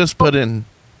else? Let's just put in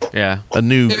a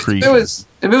new creature. If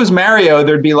it was Mario,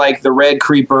 there'd be like the red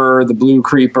creeper, the blue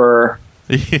creeper.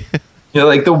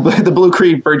 Like the blue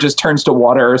creeper just turns to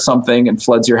water or something and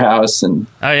floods your house. And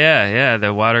Oh yeah,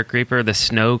 the water creeper, the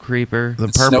snow creeper, the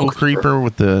purple creeper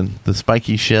with the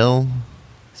spiky shell.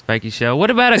 Spiky shell.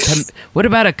 What about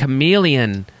a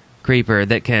chameleon creeper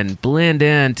that can blend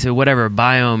into whatever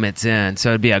biome it's in? So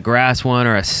it'd be a grass one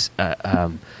or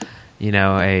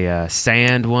a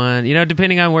sand one.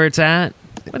 Depending on where it's at.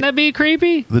 Wouldn't that be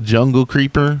creepy? The jungle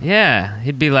creeper? Yeah,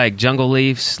 he'd be like jungle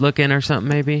leaves looking or something,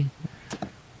 maybe.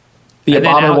 The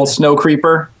abominable snow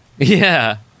creeper.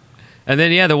 Yeah. And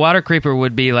then, the water creeper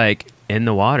would be like in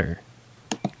the water,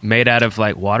 made out of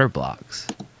like water blocks.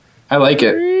 I like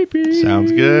it. Creepy.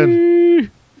 Sounds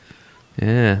good.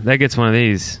 Yeah, that gets one of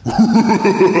these.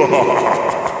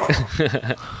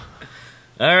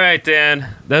 All right, Dan.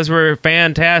 Those were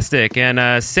fantastic.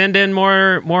 And send in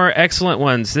more excellent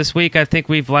ones. This week, I think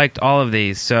we've liked all of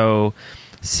these. So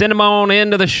send them on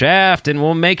into the shaft, and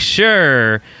we'll make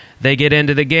sure they get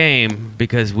into the game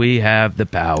because we have the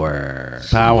power.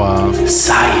 Power.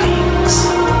 Sightings. It's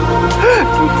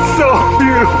so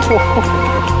beautiful.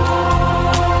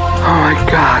 Oh my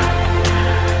God.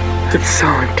 It's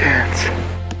so intense.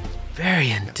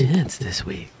 Very intense this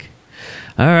week.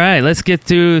 All right, let's get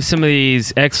through some of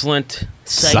these excellent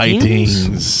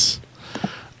sightings.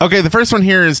 Okay, the first one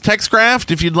here is TextCraft.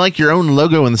 If you'd like your own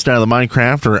logo in the style of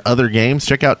Minecraft or other games,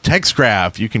 check out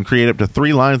TextCraft. You can create up to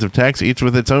 3 lines of text, each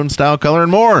with its own style, color,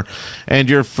 and more. And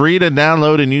you're free to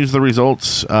download and use the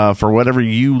results for whatever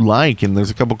you like. And there's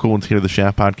a couple cool ones here, the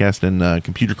Shaft Podcast and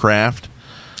Computer Craft.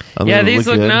 Yeah, these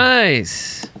look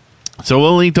nice. So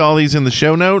we'll link to all these in the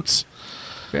show notes.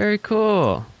 Very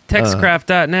cool.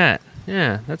 Textcraft.net.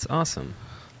 Yeah, that's awesome.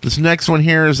 This next one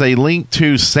here is a link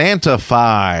to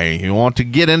Santify. You want to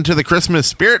get into the Christmas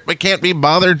spirit but can't be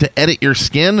bothered to edit your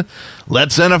skin? Let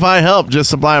Santify help.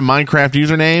 Just supply a Minecraft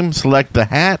username, select the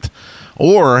hat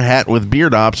or hat with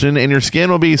beard option, and your skin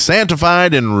will be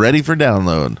Santified and ready for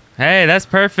download. Hey, that's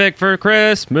perfect for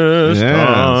Christmas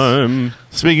time.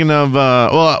 Speaking of,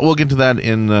 we'll get to that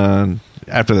in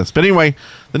after this. But anyway,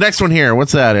 the next one here,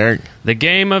 what's that, Eric? The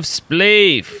Game of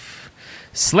Spleef.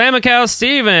 Slamacow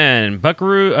Steven,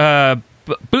 Buckaroo,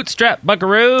 Bootstrap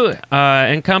Buckaroo,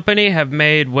 and company have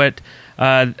made what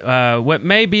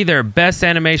may be their best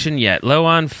animation yet. Low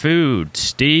on food,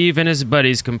 Steve and his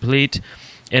buddies complete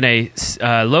in a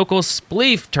local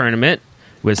Spleef tournament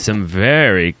with some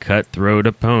very cutthroat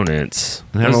opponents.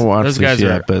 I haven't watched this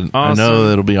yet, but awesome. I know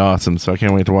it'll be awesome, so I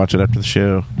can't wait to watch it after the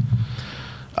show.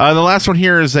 The last one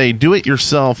here is a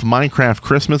do-it-yourself Minecraft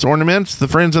Christmas ornament. The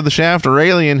Friends of the Shaft,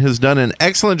 Aurelian, has done an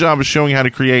excellent job of showing how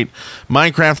to create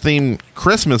Minecraft-themed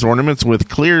Christmas ornaments with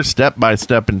clear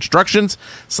step-by-step instructions.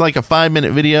 It's like a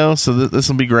 5-minute video, so this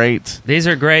will be great. These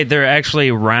are great. They're actually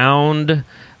round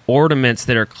ornaments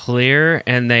that are clear,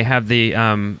 and they have the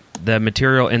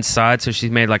material inside, so she's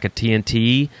made like a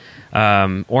TNT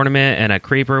ornament and a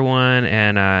creeper one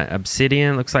and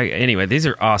obsidian. Looks like... Anyway, these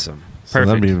are awesome. Perfect.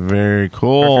 So that'd be very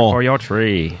cool. Perfect for your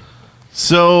tree.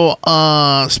 So,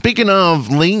 speaking of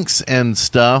links and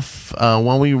stuff,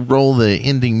 while we roll the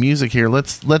ending music here,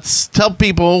 let's tell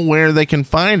people where they can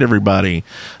find everybody.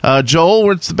 Joel,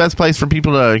 where's the best place for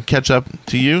people to catch up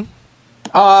to you?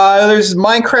 There's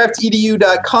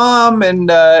MinecraftEDU.com,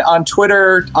 and on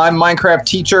Twitter, I'm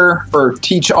MinecraftTeacher, or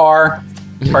TeachR.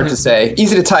 Hard to say.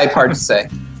 Easy to type, hard to say.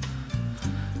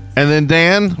 And then,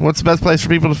 Dan, what's the best place for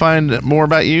people to find more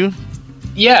about you?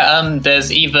 Yeah, there's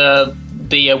either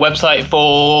the website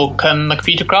for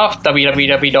Computercraft,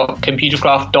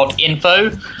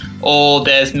 www.computercraft.info, or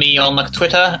there's me on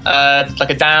Twitter, like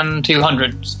a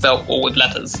Dan200, spelled all with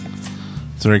letters.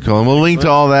 It's very cool. And we'll link to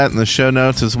all that in the show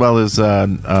notes, as well as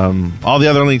all the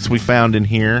other links we found in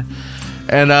here.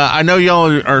 And I know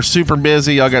y'all are super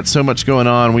busy. Y'all got so much going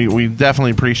on. We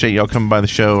definitely appreciate y'all coming by the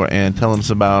show and telling us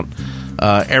about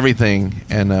everything,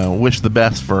 and wish the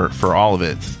best for all of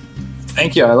it.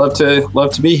 Thank you. I love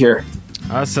to be here.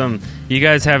 Awesome. You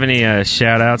guys have any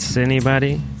shout outs to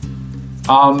anybody?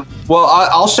 Well,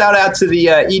 I'll shout out to the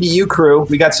EDU crew.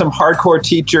 We got some hardcore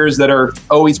teachers that are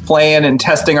always playing and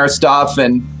testing our stuff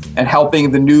and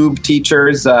helping the noob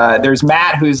teachers. There's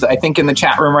Matt, who's I think in the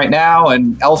chat room right now,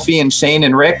 and Elfie and Shane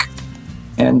and Rick,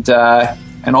 and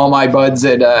all my buds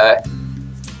at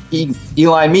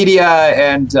Eline Media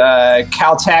and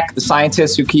Caltech, the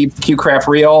scientists who keep QCraft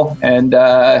real, and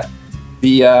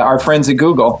our friends at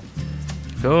Google.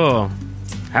 Cool.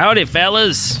 Howdy,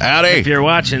 fellas. Howdy. If you're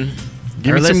watching.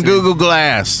 Give me some Google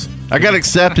Glass. I got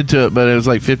accepted to it, but it was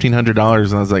like $1,500,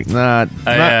 and I was like, not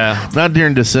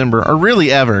during December, or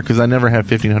really ever, because I never have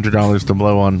 $1,500 to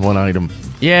blow on one item.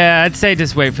 Yeah, I'd say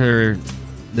just wait for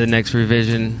the next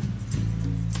revision.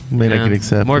 May not get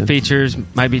accepted. More features,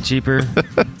 might be cheaper.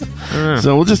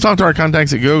 So we'll just talk to our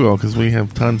contacts at Google, because we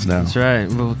have tons now. That's right.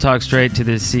 We'll talk straight to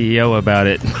the CEO about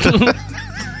it.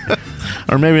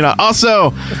 Or maybe not.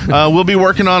 Also, we'll be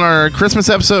working on our Christmas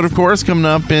episode, of course, coming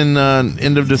up in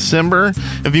end of December.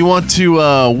 If you want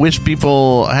to wish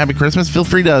people a happy Christmas, feel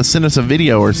free to send us a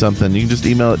video or something. You can just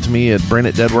email it to me at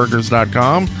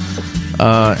brent@deadworkers.com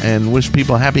and wish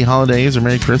people happy holidays or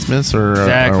Merry Christmas or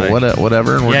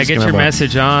whatever. And get your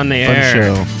message on the air.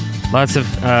 Show. Lots of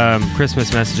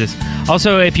Christmas messages.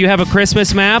 Also, if you have a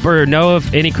Christmas map or know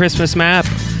of any Christmas map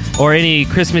or any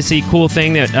Christmassy cool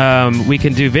thing that we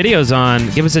can do videos on,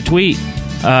 give us a tweet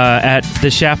at The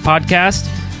Shaft Podcast.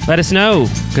 Let us know,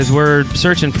 because we're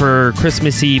searching for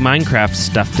Christmassy Minecraft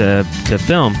stuff to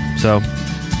film. So,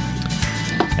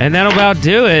 and that'll about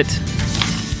do it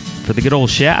for the good old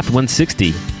Shaft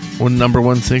 160. Number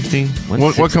 160?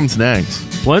 What comes next?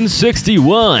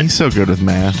 161. He's so good with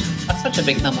math. That's such a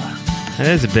big number. That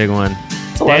is a big one.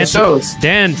 It's a lot of shows.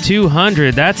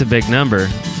 Dan200, that's a big number.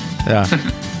 Yeah.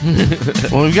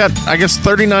 Well, we've got, I guess,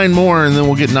 39 more, and then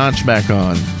we'll get Notch back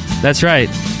on. That's right.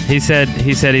 He said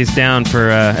he's down for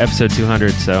episode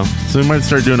 200, so we might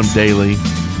start doing them daily.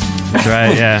 That's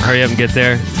right, yeah. Hurry up and get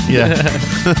there. Yeah.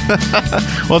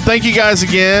 Well, thank you guys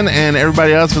again, and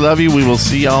everybody else, we love you. We will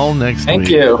see y'all next week. Thank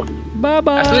you.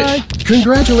 Bye-bye.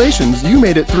 Congratulations, you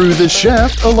made it through The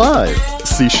Shaft alive.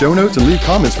 See show notes and leave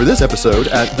comments for this episode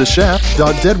at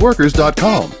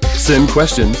theshaft.deadworkers.com. Send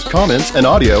questions, comments, and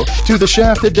audio to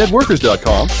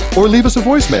theshaft@deadworkers.com or leave us a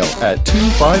voicemail at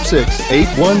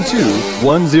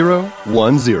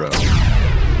 256-812-1010.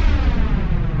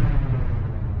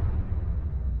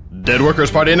 Dead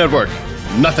Workers Party Network.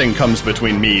 Nothing comes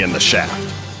between me and The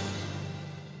Shaft.